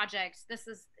visualization projects. This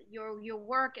is your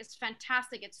work is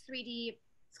fantastic. It's 3D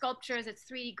sculptures, it's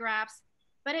 3D graphs,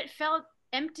 but it felt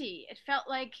empty. It felt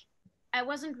like I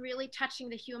wasn't really touching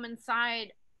the human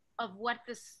side of what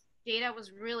this data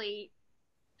was really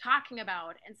talking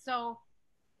about. And so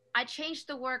I changed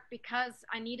the work because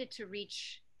I needed to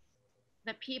reach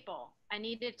the people. I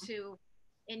needed to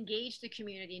engage the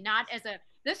community, not as a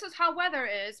this is how weather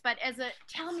is, but as a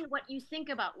tell me what you think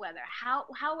about weather. How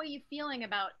are you feeling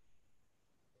about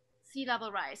sea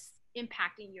level rise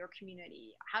impacting your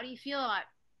community? How do you feel about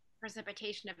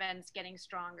precipitation events getting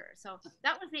stronger? So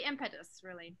that was the impetus,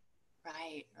 really.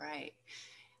 Right, right.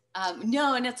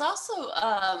 No, and it's also,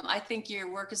 I think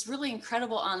your work is really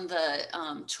incredible on the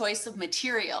choice of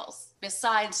materials,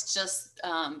 besides just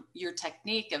your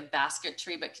technique of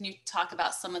basketry, but can you talk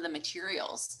about some of the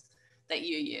materials that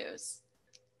you use?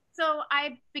 So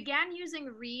I began using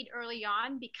reed early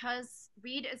on because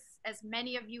reed is, as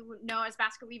many of you know, as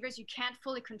basket weavers, you can't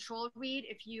fully control reed.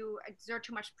 If you exert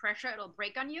too much pressure, it'll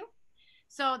break on you.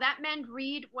 So that meant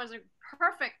reed was a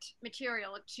perfect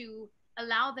material to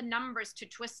allow the numbers to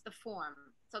twist the form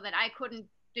so that I couldn't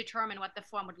determine what the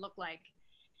form would look like.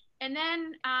 And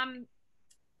then,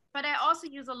 but I also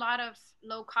use a lot of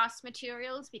low cost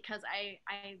materials because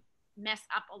I mess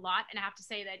up a lot. And I have to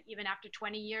say that even after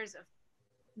 20 years of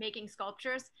making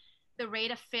sculptures, the rate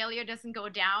of failure doesn't go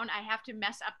down. I have to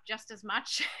mess up just as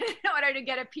much in order to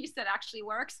get a piece that actually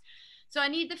works. So I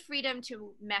need the freedom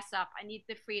to mess up. I need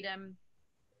the freedom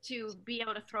to be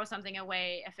able to throw something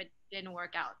away if it didn't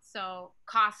work out. So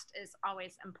cost is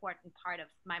always an important part of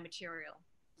my material.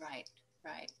 Right,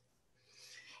 right.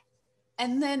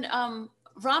 And then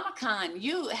Ramekon,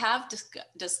 you have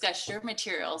discussed your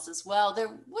materials as well.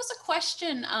 There was a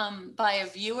question by a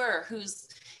viewer who's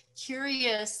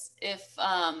curious if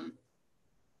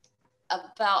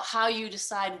about how you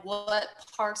decide what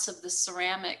parts of the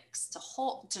ceramics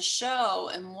to show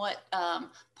and what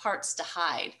parts to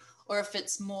hide, or if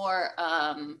it's more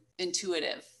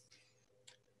intuitive.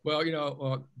 Well,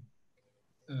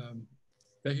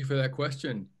 thank you for that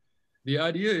question. The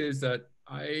idea is that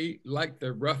I like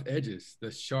the rough edges, the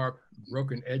sharp,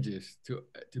 broken edges to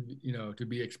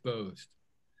be exposed.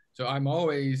 So I'm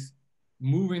always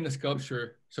moving the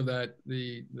sculpture so that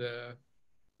the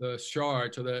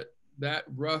shard, so that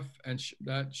rough and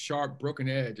that sharp, broken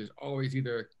edge is always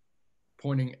either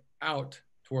pointing out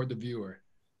toward the viewer,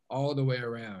 all the way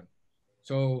around.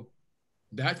 So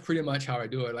that's pretty much how I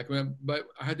do it. But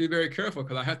I have to be very careful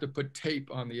because I have to put tape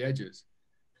on the edges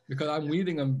because I'm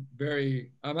weaving them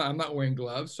I'm not wearing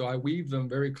gloves, so I weave them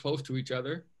very close to each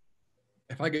other.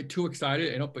 If I get too excited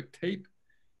and don't put tape,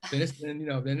 then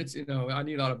I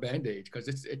need a lot of Band-Aids because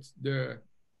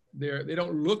they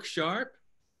don't look sharp,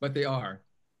 but they are.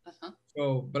 Uh-huh.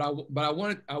 So, but I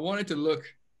want it to look.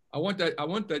 I want that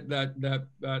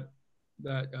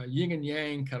yin and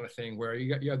yang kind of thing where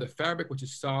you have the fabric which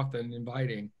is soft and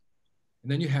inviting,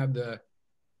 and then you have the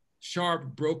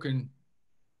sharp broken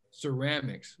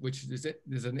ceramics, which there's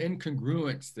an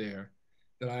incongruence there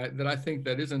that I think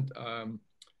that isn't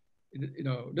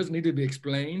doesn't need to be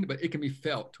explained, but it can be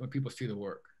felt when people see the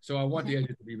work. So I want the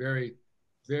edges to be very,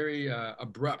 very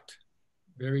abrupt,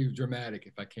 very dramatic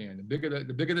if I can. The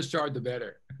bigger the shard, the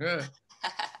better.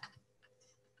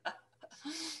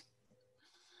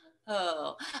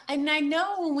 Oh, and I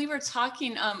know when we were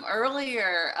talking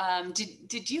earlier,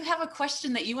 did you have a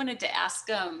question that you wanted to ask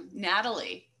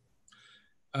Nathalie?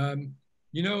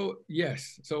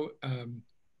 Yes. So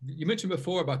you mentioned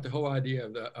before about the whole idea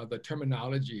of the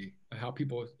terminology, how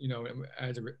people,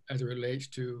 as it relates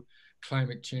to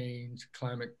climate change,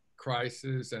 climate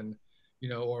crisis, and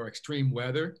or extreme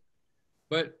weather.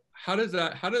 But how does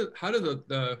the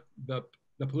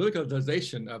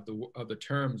politicalization of the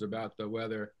terms about the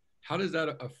weather, how does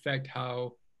that affect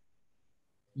how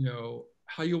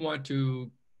you want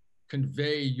to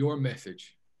convey your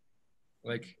message?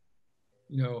 Like,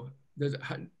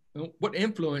 what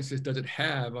influences does it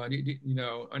have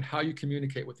on how you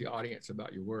communicate with the audience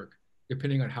about your work,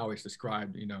 depending on how it's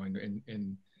described,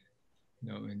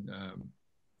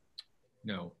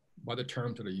 by the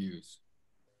terms that are used?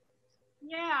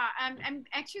 Yeah, I'm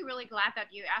actually really glad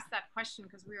that you asked that question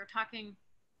because we were talking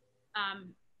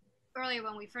earlier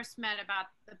when we first met about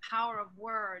the power of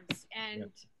words, and yeah.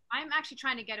 I'm actually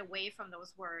trying to get away from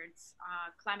those words,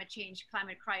 climate change,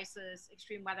 climate crisis,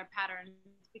 extreme weather patterns,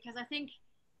 because I think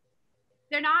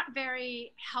they're not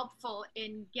very helpful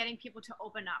in getting people to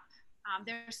open up.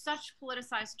 They're such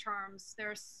politicized terms.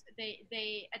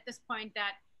 They at this point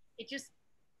that it just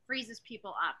freezes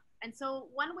people up. And so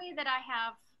one way that I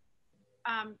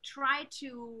have tried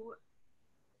to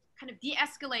kind of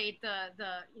de-escalate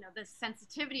the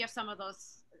sensitivity of some of the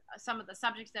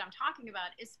subjects that I'm talking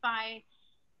about is by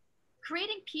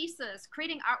creating pieces,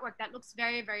 creating artwork that looks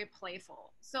very, very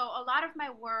playful. So a lot of my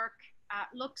work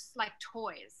looks like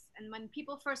toys. And when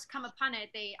people first come upon it,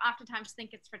 they oftentimes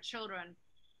think it's for children.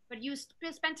 But you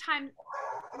spend time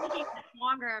looking at it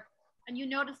longer, and you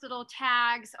notice little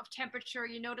tags of temperature,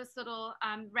 you notice little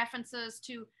references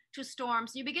to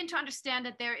storms. You begin to understand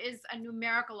that there is a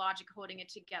numerical logic holding it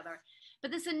together.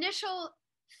 But this initial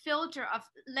filter of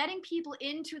letting people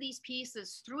into these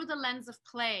pieces through the lens of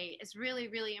play is really,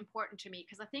 really important to me,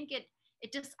 because I think it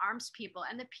disarms people.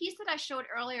 And the piece that I showed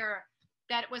earlier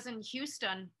that was in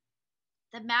Houston,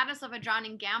 The Madness of a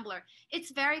Drowning Gambler,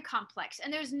 it's very complex.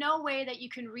 And there's no way that you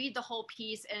can read the whole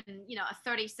piece in, you know, a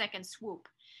 30-second swoop.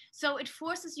 So it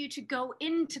forces you to go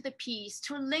into the piece,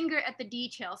 to linger at the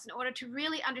details in order to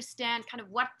really understand kind of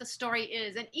what the story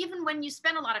is. And even when you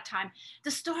spend a lot of time,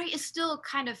 the story is still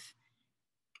kind of,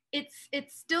 it's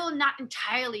still not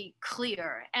entirely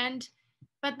clear.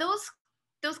 But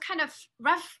those kind of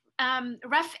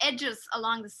rough edges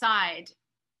along the side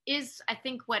is, I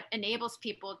think, what enables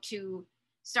people to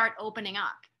start opening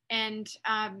up. And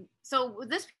so with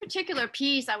this particular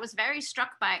piece, I was very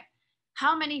struck by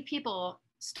how many people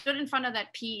stood in front of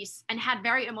that piece and had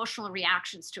very emotional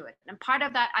reactions to it. And part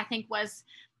of that, I think, was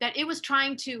that it was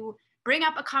trying to bring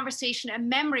up a conversation, a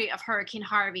memory of Hurricane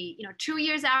Harvey, you know, 2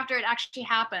 years after it actually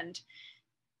happened,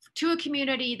 to a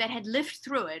community that had lived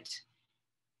through it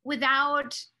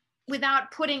without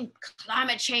putting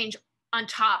climate change on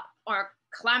top, or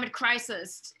climate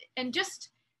crisis, and just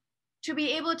to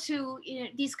be able to, you know,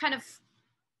 these kind of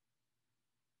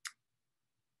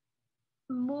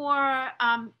more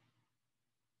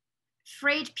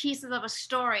frayed pieces of a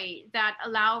story that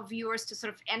allow viewers to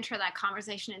sort of enter that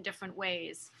conversation in different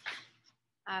ways.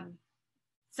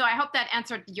 So I hope that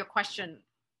answered your question.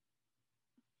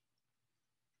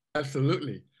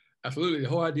 Absolutely. Absolutely. The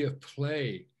whole idea of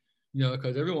play, you know,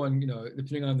 because everyone, you know,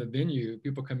 depending on the venue,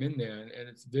 people come in there and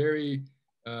it's very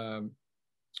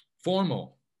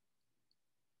formal,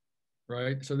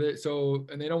 right? So they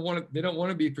don't want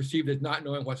to be perceived as not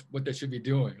knowing what they should be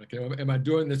doing. Like, you know, am I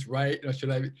doing this right? You know, should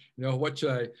I, you know, what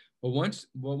should I? Well,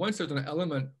 once there's an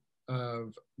element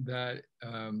of that,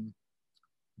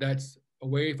 that's a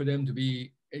way for them to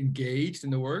be engaged in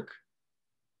the work.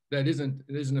 That it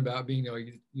isn't about being,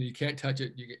 you can't touch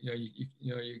it. You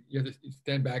have to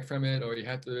stand back from it, or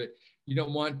you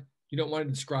don't want to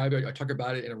describe it or talk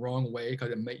about it in a wrong way,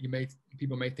 because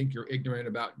people may think you're ignorant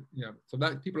about, you know. So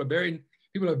that people are very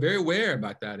aware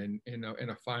about that in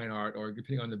a fine art, or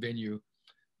depending on the venue,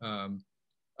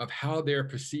 of how they're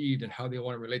perceived and how they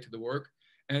want to relate to the work.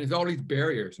 And there's all these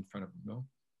barriers in front of them, you know?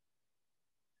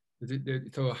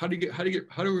 So how do you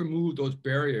remove those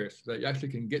barriers so that you actually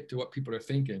can get to what people are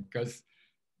thinking? Because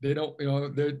they don't, you know,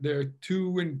 they're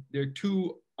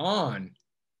too on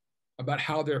about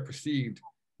how they're perceived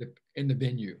in the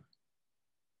venue.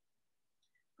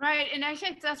 Right, and I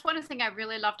think that's one thing I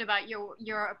really loved about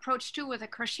your approach too with a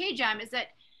crochet jam, is that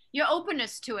your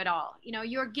openness to it all. You know,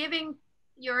 you're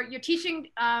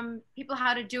teaching people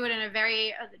how to do it in a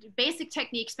very basic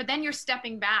techniques, but then you're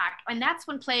stepping back, and that's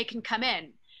when play can come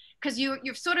in. Because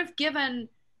you've sort of given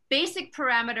basic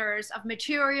parameters of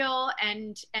material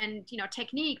and you know,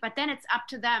 technique, but then it's up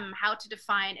to them how to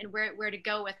define and where to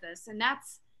go with this. And I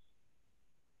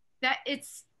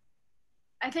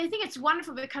think it's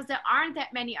wonderful, because there aren't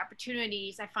that many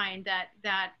opportunities, I find,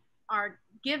 that are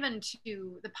given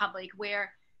to the public,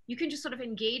 where you can just sort of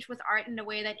engage with art in a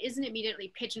way that isn't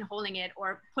immediately pigeonholing it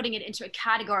or putting it into a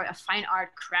category of fine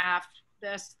art, craft,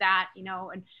 this, that, you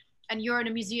know, and you're in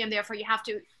a museum, therefore you have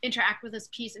to interact with this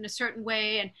piece in a certain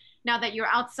way. And now that you're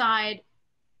outside,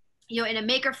 you know, in a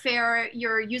maker fair,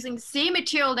 you're using the same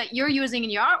material that you're using in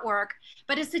your artwork,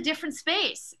 but it's a different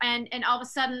space. And all of a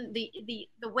sudden, the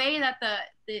way that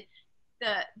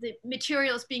the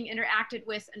material is being interacted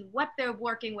with and what they're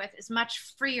working with is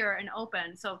much freer and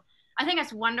open. So I think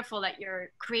it's wonderful that you're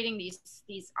creating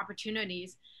these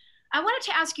opportunities. I wanted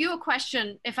to ask you a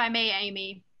question, if I may,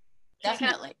 Amie.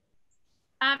 Definitely.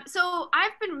 So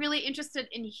I've been really interested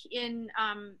in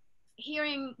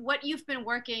hearing what you've been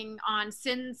working on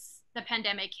since the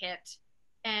pandemic hit.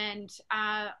 And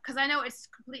because I know it's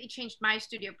completely changed my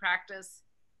studio practice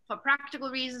for practical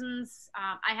reasons.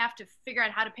 I have to figure out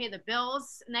how to pay the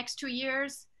bills next 2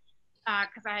 years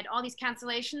because I had all these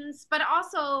cancellations, but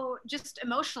also just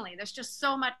emotionally, there's just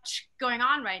so much going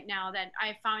on right now that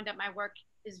I found that my work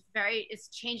is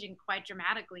changing quite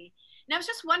dramatically. And I was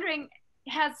just wondering,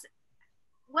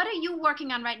 what are you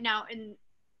working on right now in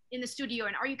the studio?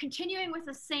 And are you continuing with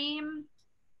the same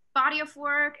body of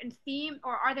work and theme,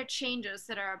 or are there changes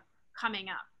that are coming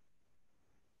up?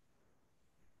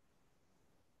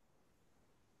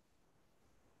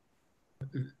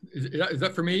 Is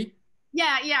that for me?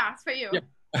 Yeah, it's for you. Yeah.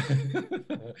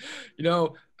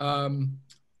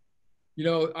 You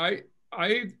know, I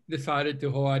decided the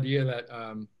whole idea that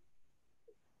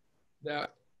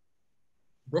that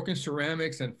broken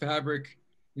ceramics and fabric,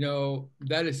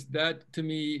 that to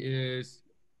me is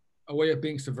a way of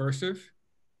being subversive.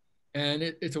 And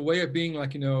it's a way of being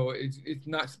like, it's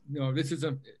not, this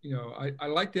isn't, I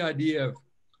like the idea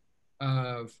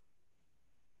of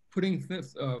putting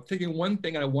this, taking one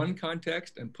thing out of one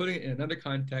context and putting it in another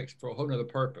context for a whole nother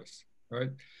purpose,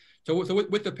 right? So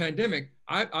with the pandemic,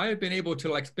 I have been able to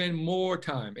like spend more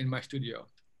time in my studio.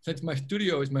 Since my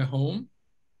studio is my home,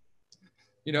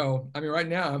 I mean, right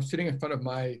now I'm sitting in front of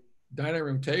my dining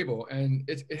room table and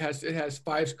it has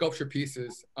 5 sculpture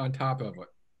pieces on top of it.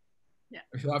 Yeah.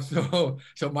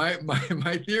 So my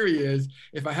theory is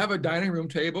if I have a dining room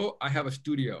table, I have a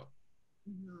studio.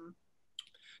 Mm-hmm.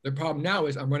 The problem now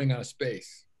is I'm running out of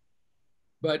space.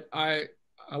 But I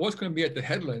was going to be at the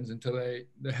Headlands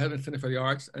the Headlands Center for the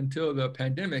Arts until the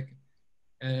pandemic,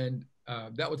 and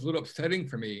that was a little upsetting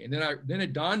for me. And then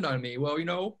it dawned on me, well,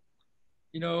 you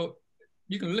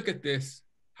can look at this.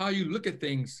 How you look at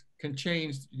things can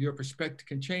change your perspective,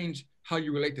 can change how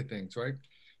you relate to things, right?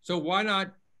 So why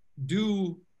not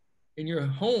do in your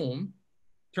home,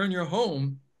 turn your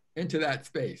home into that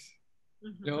space?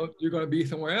 Mm-hmm. You're going to be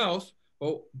somewhere else,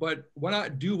 but why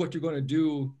not do what you're going to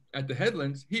do at the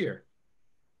Headlands here?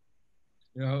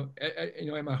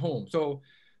 In my home. So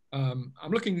I'm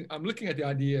looking at the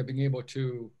idea of being able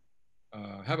to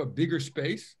have a bigger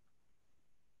space.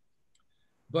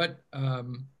 But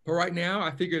for right now,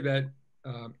 I figure that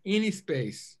any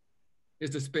space is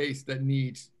the space that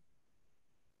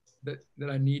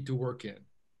I need to work in.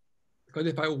 Because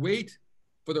if I wait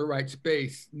for the right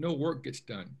space, no work gets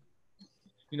done.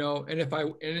 And if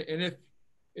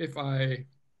I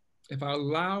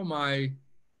allow my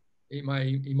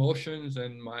emotions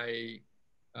and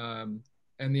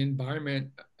and the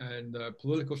environment and the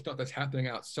political stuff that's happening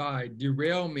outside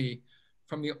derail me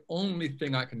from the only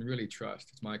thing I can really trust.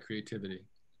 It's my creativity.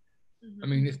 Mm-hmm. I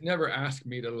mean, it's never asked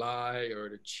me to lie or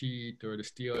to cheat or to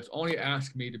steal. It's only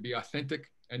asked me to be authentic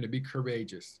and to be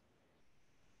courageous,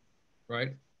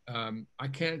 right? I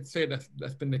can't say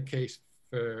that's been the case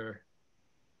for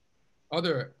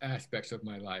other aspects of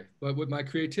my life, but with my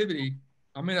creativity,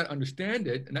 I may not understand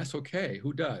it, and that's okay.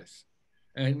 Who does?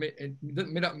 And it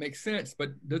may not make sense,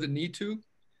 but does it need to?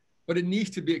 But it needs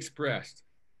to be expressed.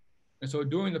 And so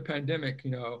during the pandemic,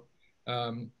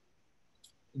 I've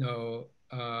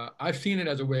seen it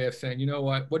as a way of saying, you know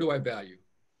what do I value?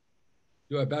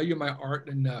 Do I value my art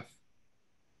enough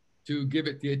to give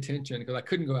it the attention? Because I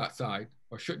couldn't go outside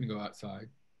or shouldn't go outside,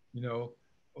 other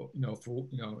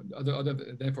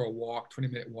than for a walk,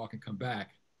 20-minute walk and come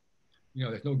back.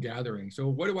 There's no gathering. So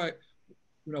what do I,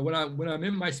 when I'm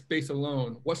in my space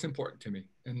alone, what's important to me?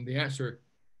 And the answer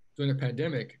during the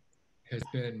pandemic has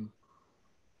been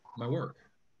my work.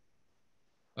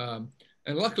 And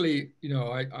luckily,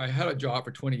 I had a job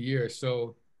for 20 years,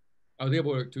 so I was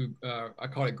able to I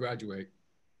call it graduate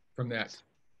from that,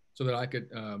 so that I could,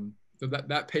 so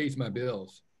that pays my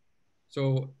bills.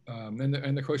 So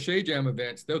and the crochet jam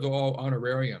events, those are all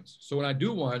honorariums. So when I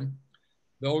do one,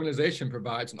 the organization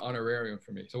provides an honorarium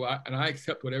for me. So I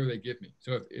accept whatever they give me.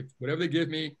 So if whatever they give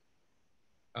me,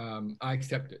 I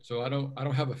accept it. So I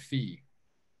don't have a fee.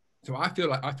 So I feel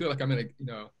like I'm in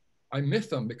a, I miss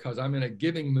them because I'm in a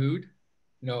giving mood,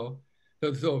 So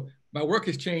my work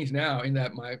has changed now in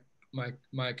that my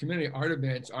community art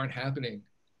events aren't happening.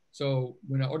 So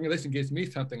when an organization gives me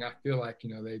something, I feel like,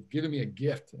 they've given me a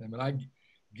gift. And when I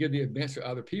give the events to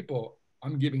other people,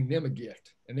 I'm giving them a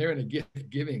gift, and they're in a gift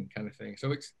giving kind of thing.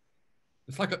 So it's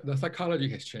like the psychology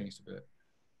has changed a bit.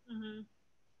 Mm-hmm.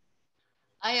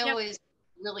 I always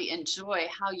really enjoy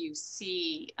how you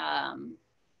see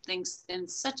things in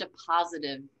such a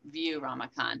positive view,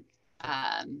 Ramekon.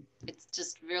 It's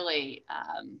just really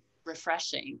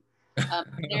refreshing.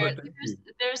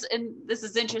 There's, and this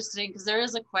is interesting because there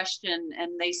is a question,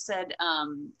 and they said,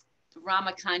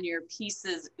 Ramekon, your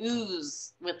pieces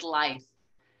ooze with life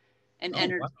and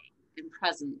energy and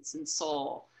presence and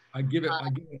soul. I give them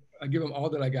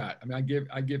all that I got. I mean,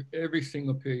 I give every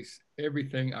single piece,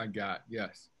 everything I got.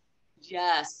 Yes.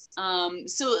 Yes.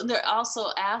 So they're also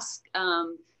asked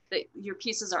that your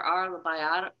pieces are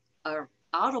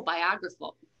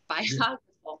autobiographical,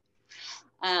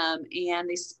 and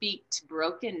they speak to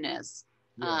brokenness.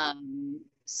 Yeah.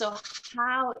 So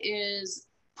how is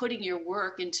putting your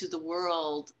work into the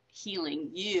world healing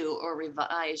you or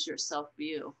revise your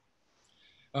self-view?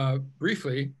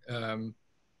 Briefly, I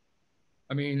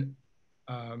mean,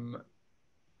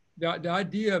 the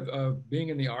idea of being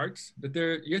in the arts, that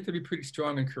you have to be pretty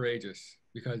strong and courageous,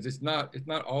 because it's not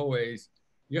always,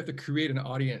 you have to create an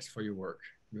audience for your work,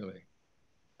 really.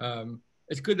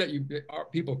 It's good that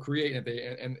people create and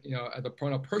you know, at the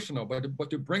point of personal, but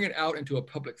to bring it out into a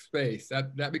public space,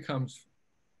 that becomes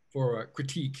for a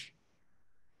critique,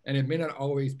 and it may not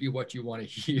always be what you want to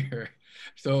hear.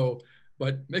 So,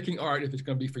 but making art, if it's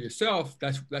going to be for yourself,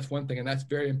 that's one thing, and that's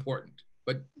very important.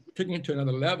 But taking it to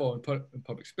another level and put in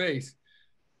public space.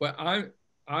 But I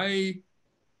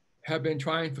have been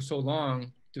trying for so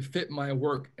long to fit my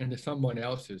work into someone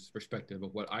else's perspective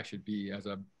of what I should be as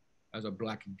a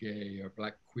Black gay or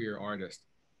Black queer artist.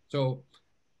 So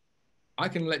I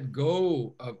can let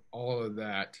go of all of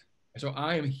that. So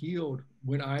I am healed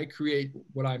when I create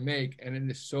what I make, and it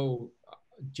is so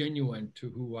genuine to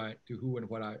who and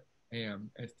what I am,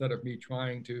 instead of me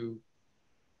trying to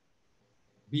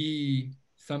be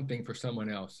something for someone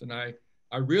else. And I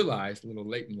realized a little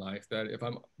late in life that if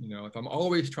I'm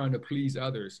always trying to please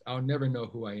others, I'll never know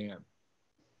who I am.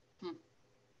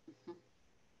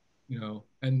 You know,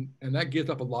 and that gives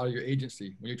up a lot of your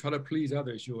agency. When you try to please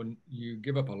others, you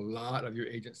give up a lot of your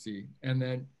agency, and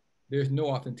then there's no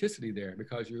authenticity there,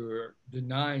 because you're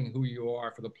denying who you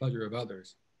are for the pleasure of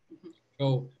others.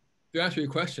 So to answer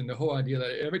your question, the whole idea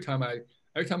that every time I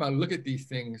look at these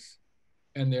things,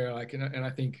 and they're like, and I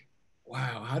think,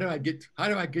 wow, how do I get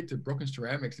to broken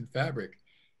ceramics and fabric,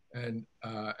 and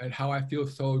how I feel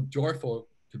so joyful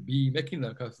to be making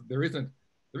them, because there isn't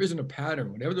a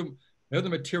pattern. Whenever the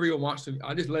material wants to,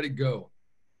 I just let it go.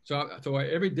 So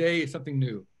every day is something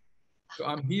new. So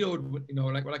I'm healed, you know,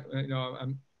 like you know,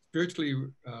 I'm spiritually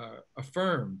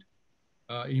affirmed,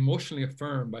 emotionally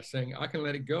affirmed, by saying I can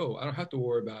let it go. I don't have to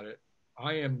worry about it.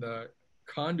 I am the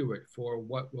conduit for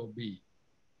what will be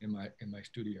in my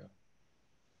studio.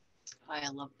 Oh, I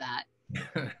love that.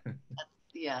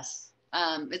 Yes.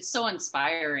 It's so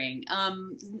inspiring.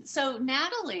 So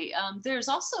Nathalie, there's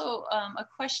also a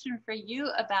question for you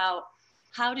about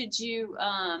how did you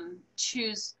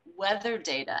choose weather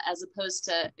data as opposed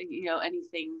to, you know,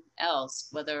 anything else,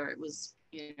 whether it was,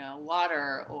 you know,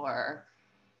 water or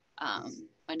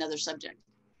another subject?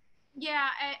 Yeah,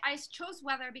 I chose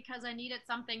weather because I needed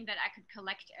something that I could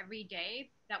collect every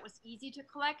day that was easy to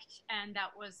collect and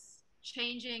that was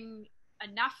changing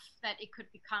enough that it could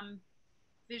become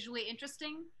visually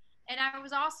interesting. And I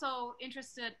was also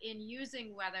interested in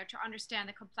using weather to understand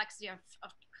the complexity of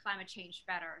climate change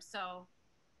better. So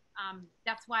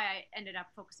that's why I ended up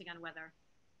focusing on weather.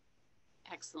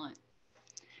 Excellent.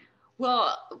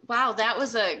 Well, wow, that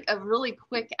was a really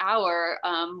quick hour.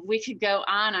 We could go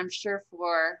on, I'm sure,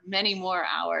 for many more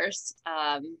hours.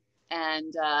 And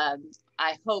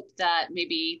I hope that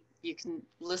maybe you can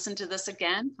listen to this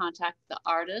again, contact the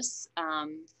artists.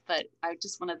 But I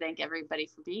just want to thank everybody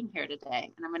for being here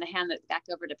today. And I'm going to hand it back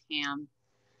over to Pam.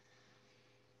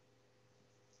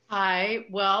 Hi,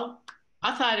 well,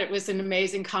 I thought it was an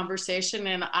amazing conversation,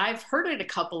 and I've heard it a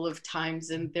couple of times,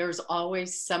 and there's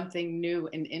always something new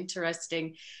and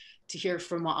interesting to hear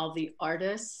from all the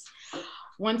artists.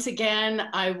 Once again,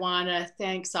 I want to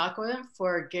thank Sakwa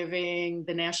for giving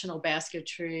the National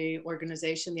Basketry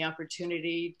Organization the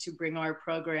opportunity to bring our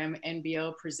program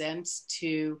NBO Presents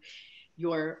to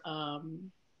your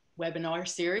webinar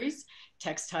series,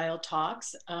 Textile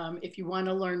Talks. If you want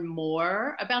to learn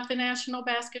more about the National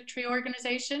Basketry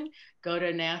Organization, go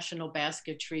to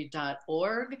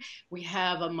nationalbasketry.org. We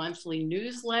have a monthly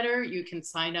newsletter. You can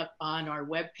sign up on our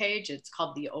webpage. It's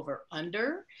called the Over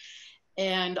Under.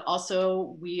 And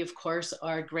also, we, of course,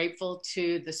 are grateful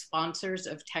to the sponsors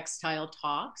of Textile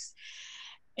Talks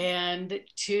and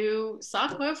to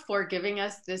Sakwa for giving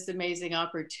us this amazing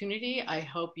opportunity. I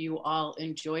hope you all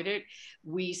enjoyed it.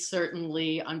 We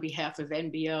certainly, on behalf of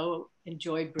NBO,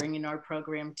 enjoyed bringing our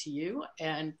program to you.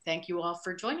 And thank you all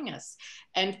for joining us.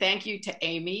 And thank you to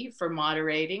Amie for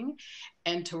moderating,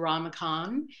 and to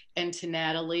Ramekon, and to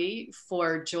Nathalie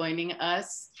for joining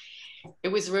us. It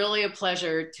was really a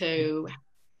pleasure to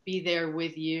be there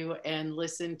with you and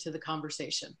listen to the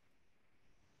conversation.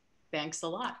 Thanks a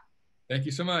lot. Thank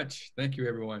you so much. Thank you,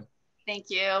 everyone. Thank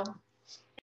you.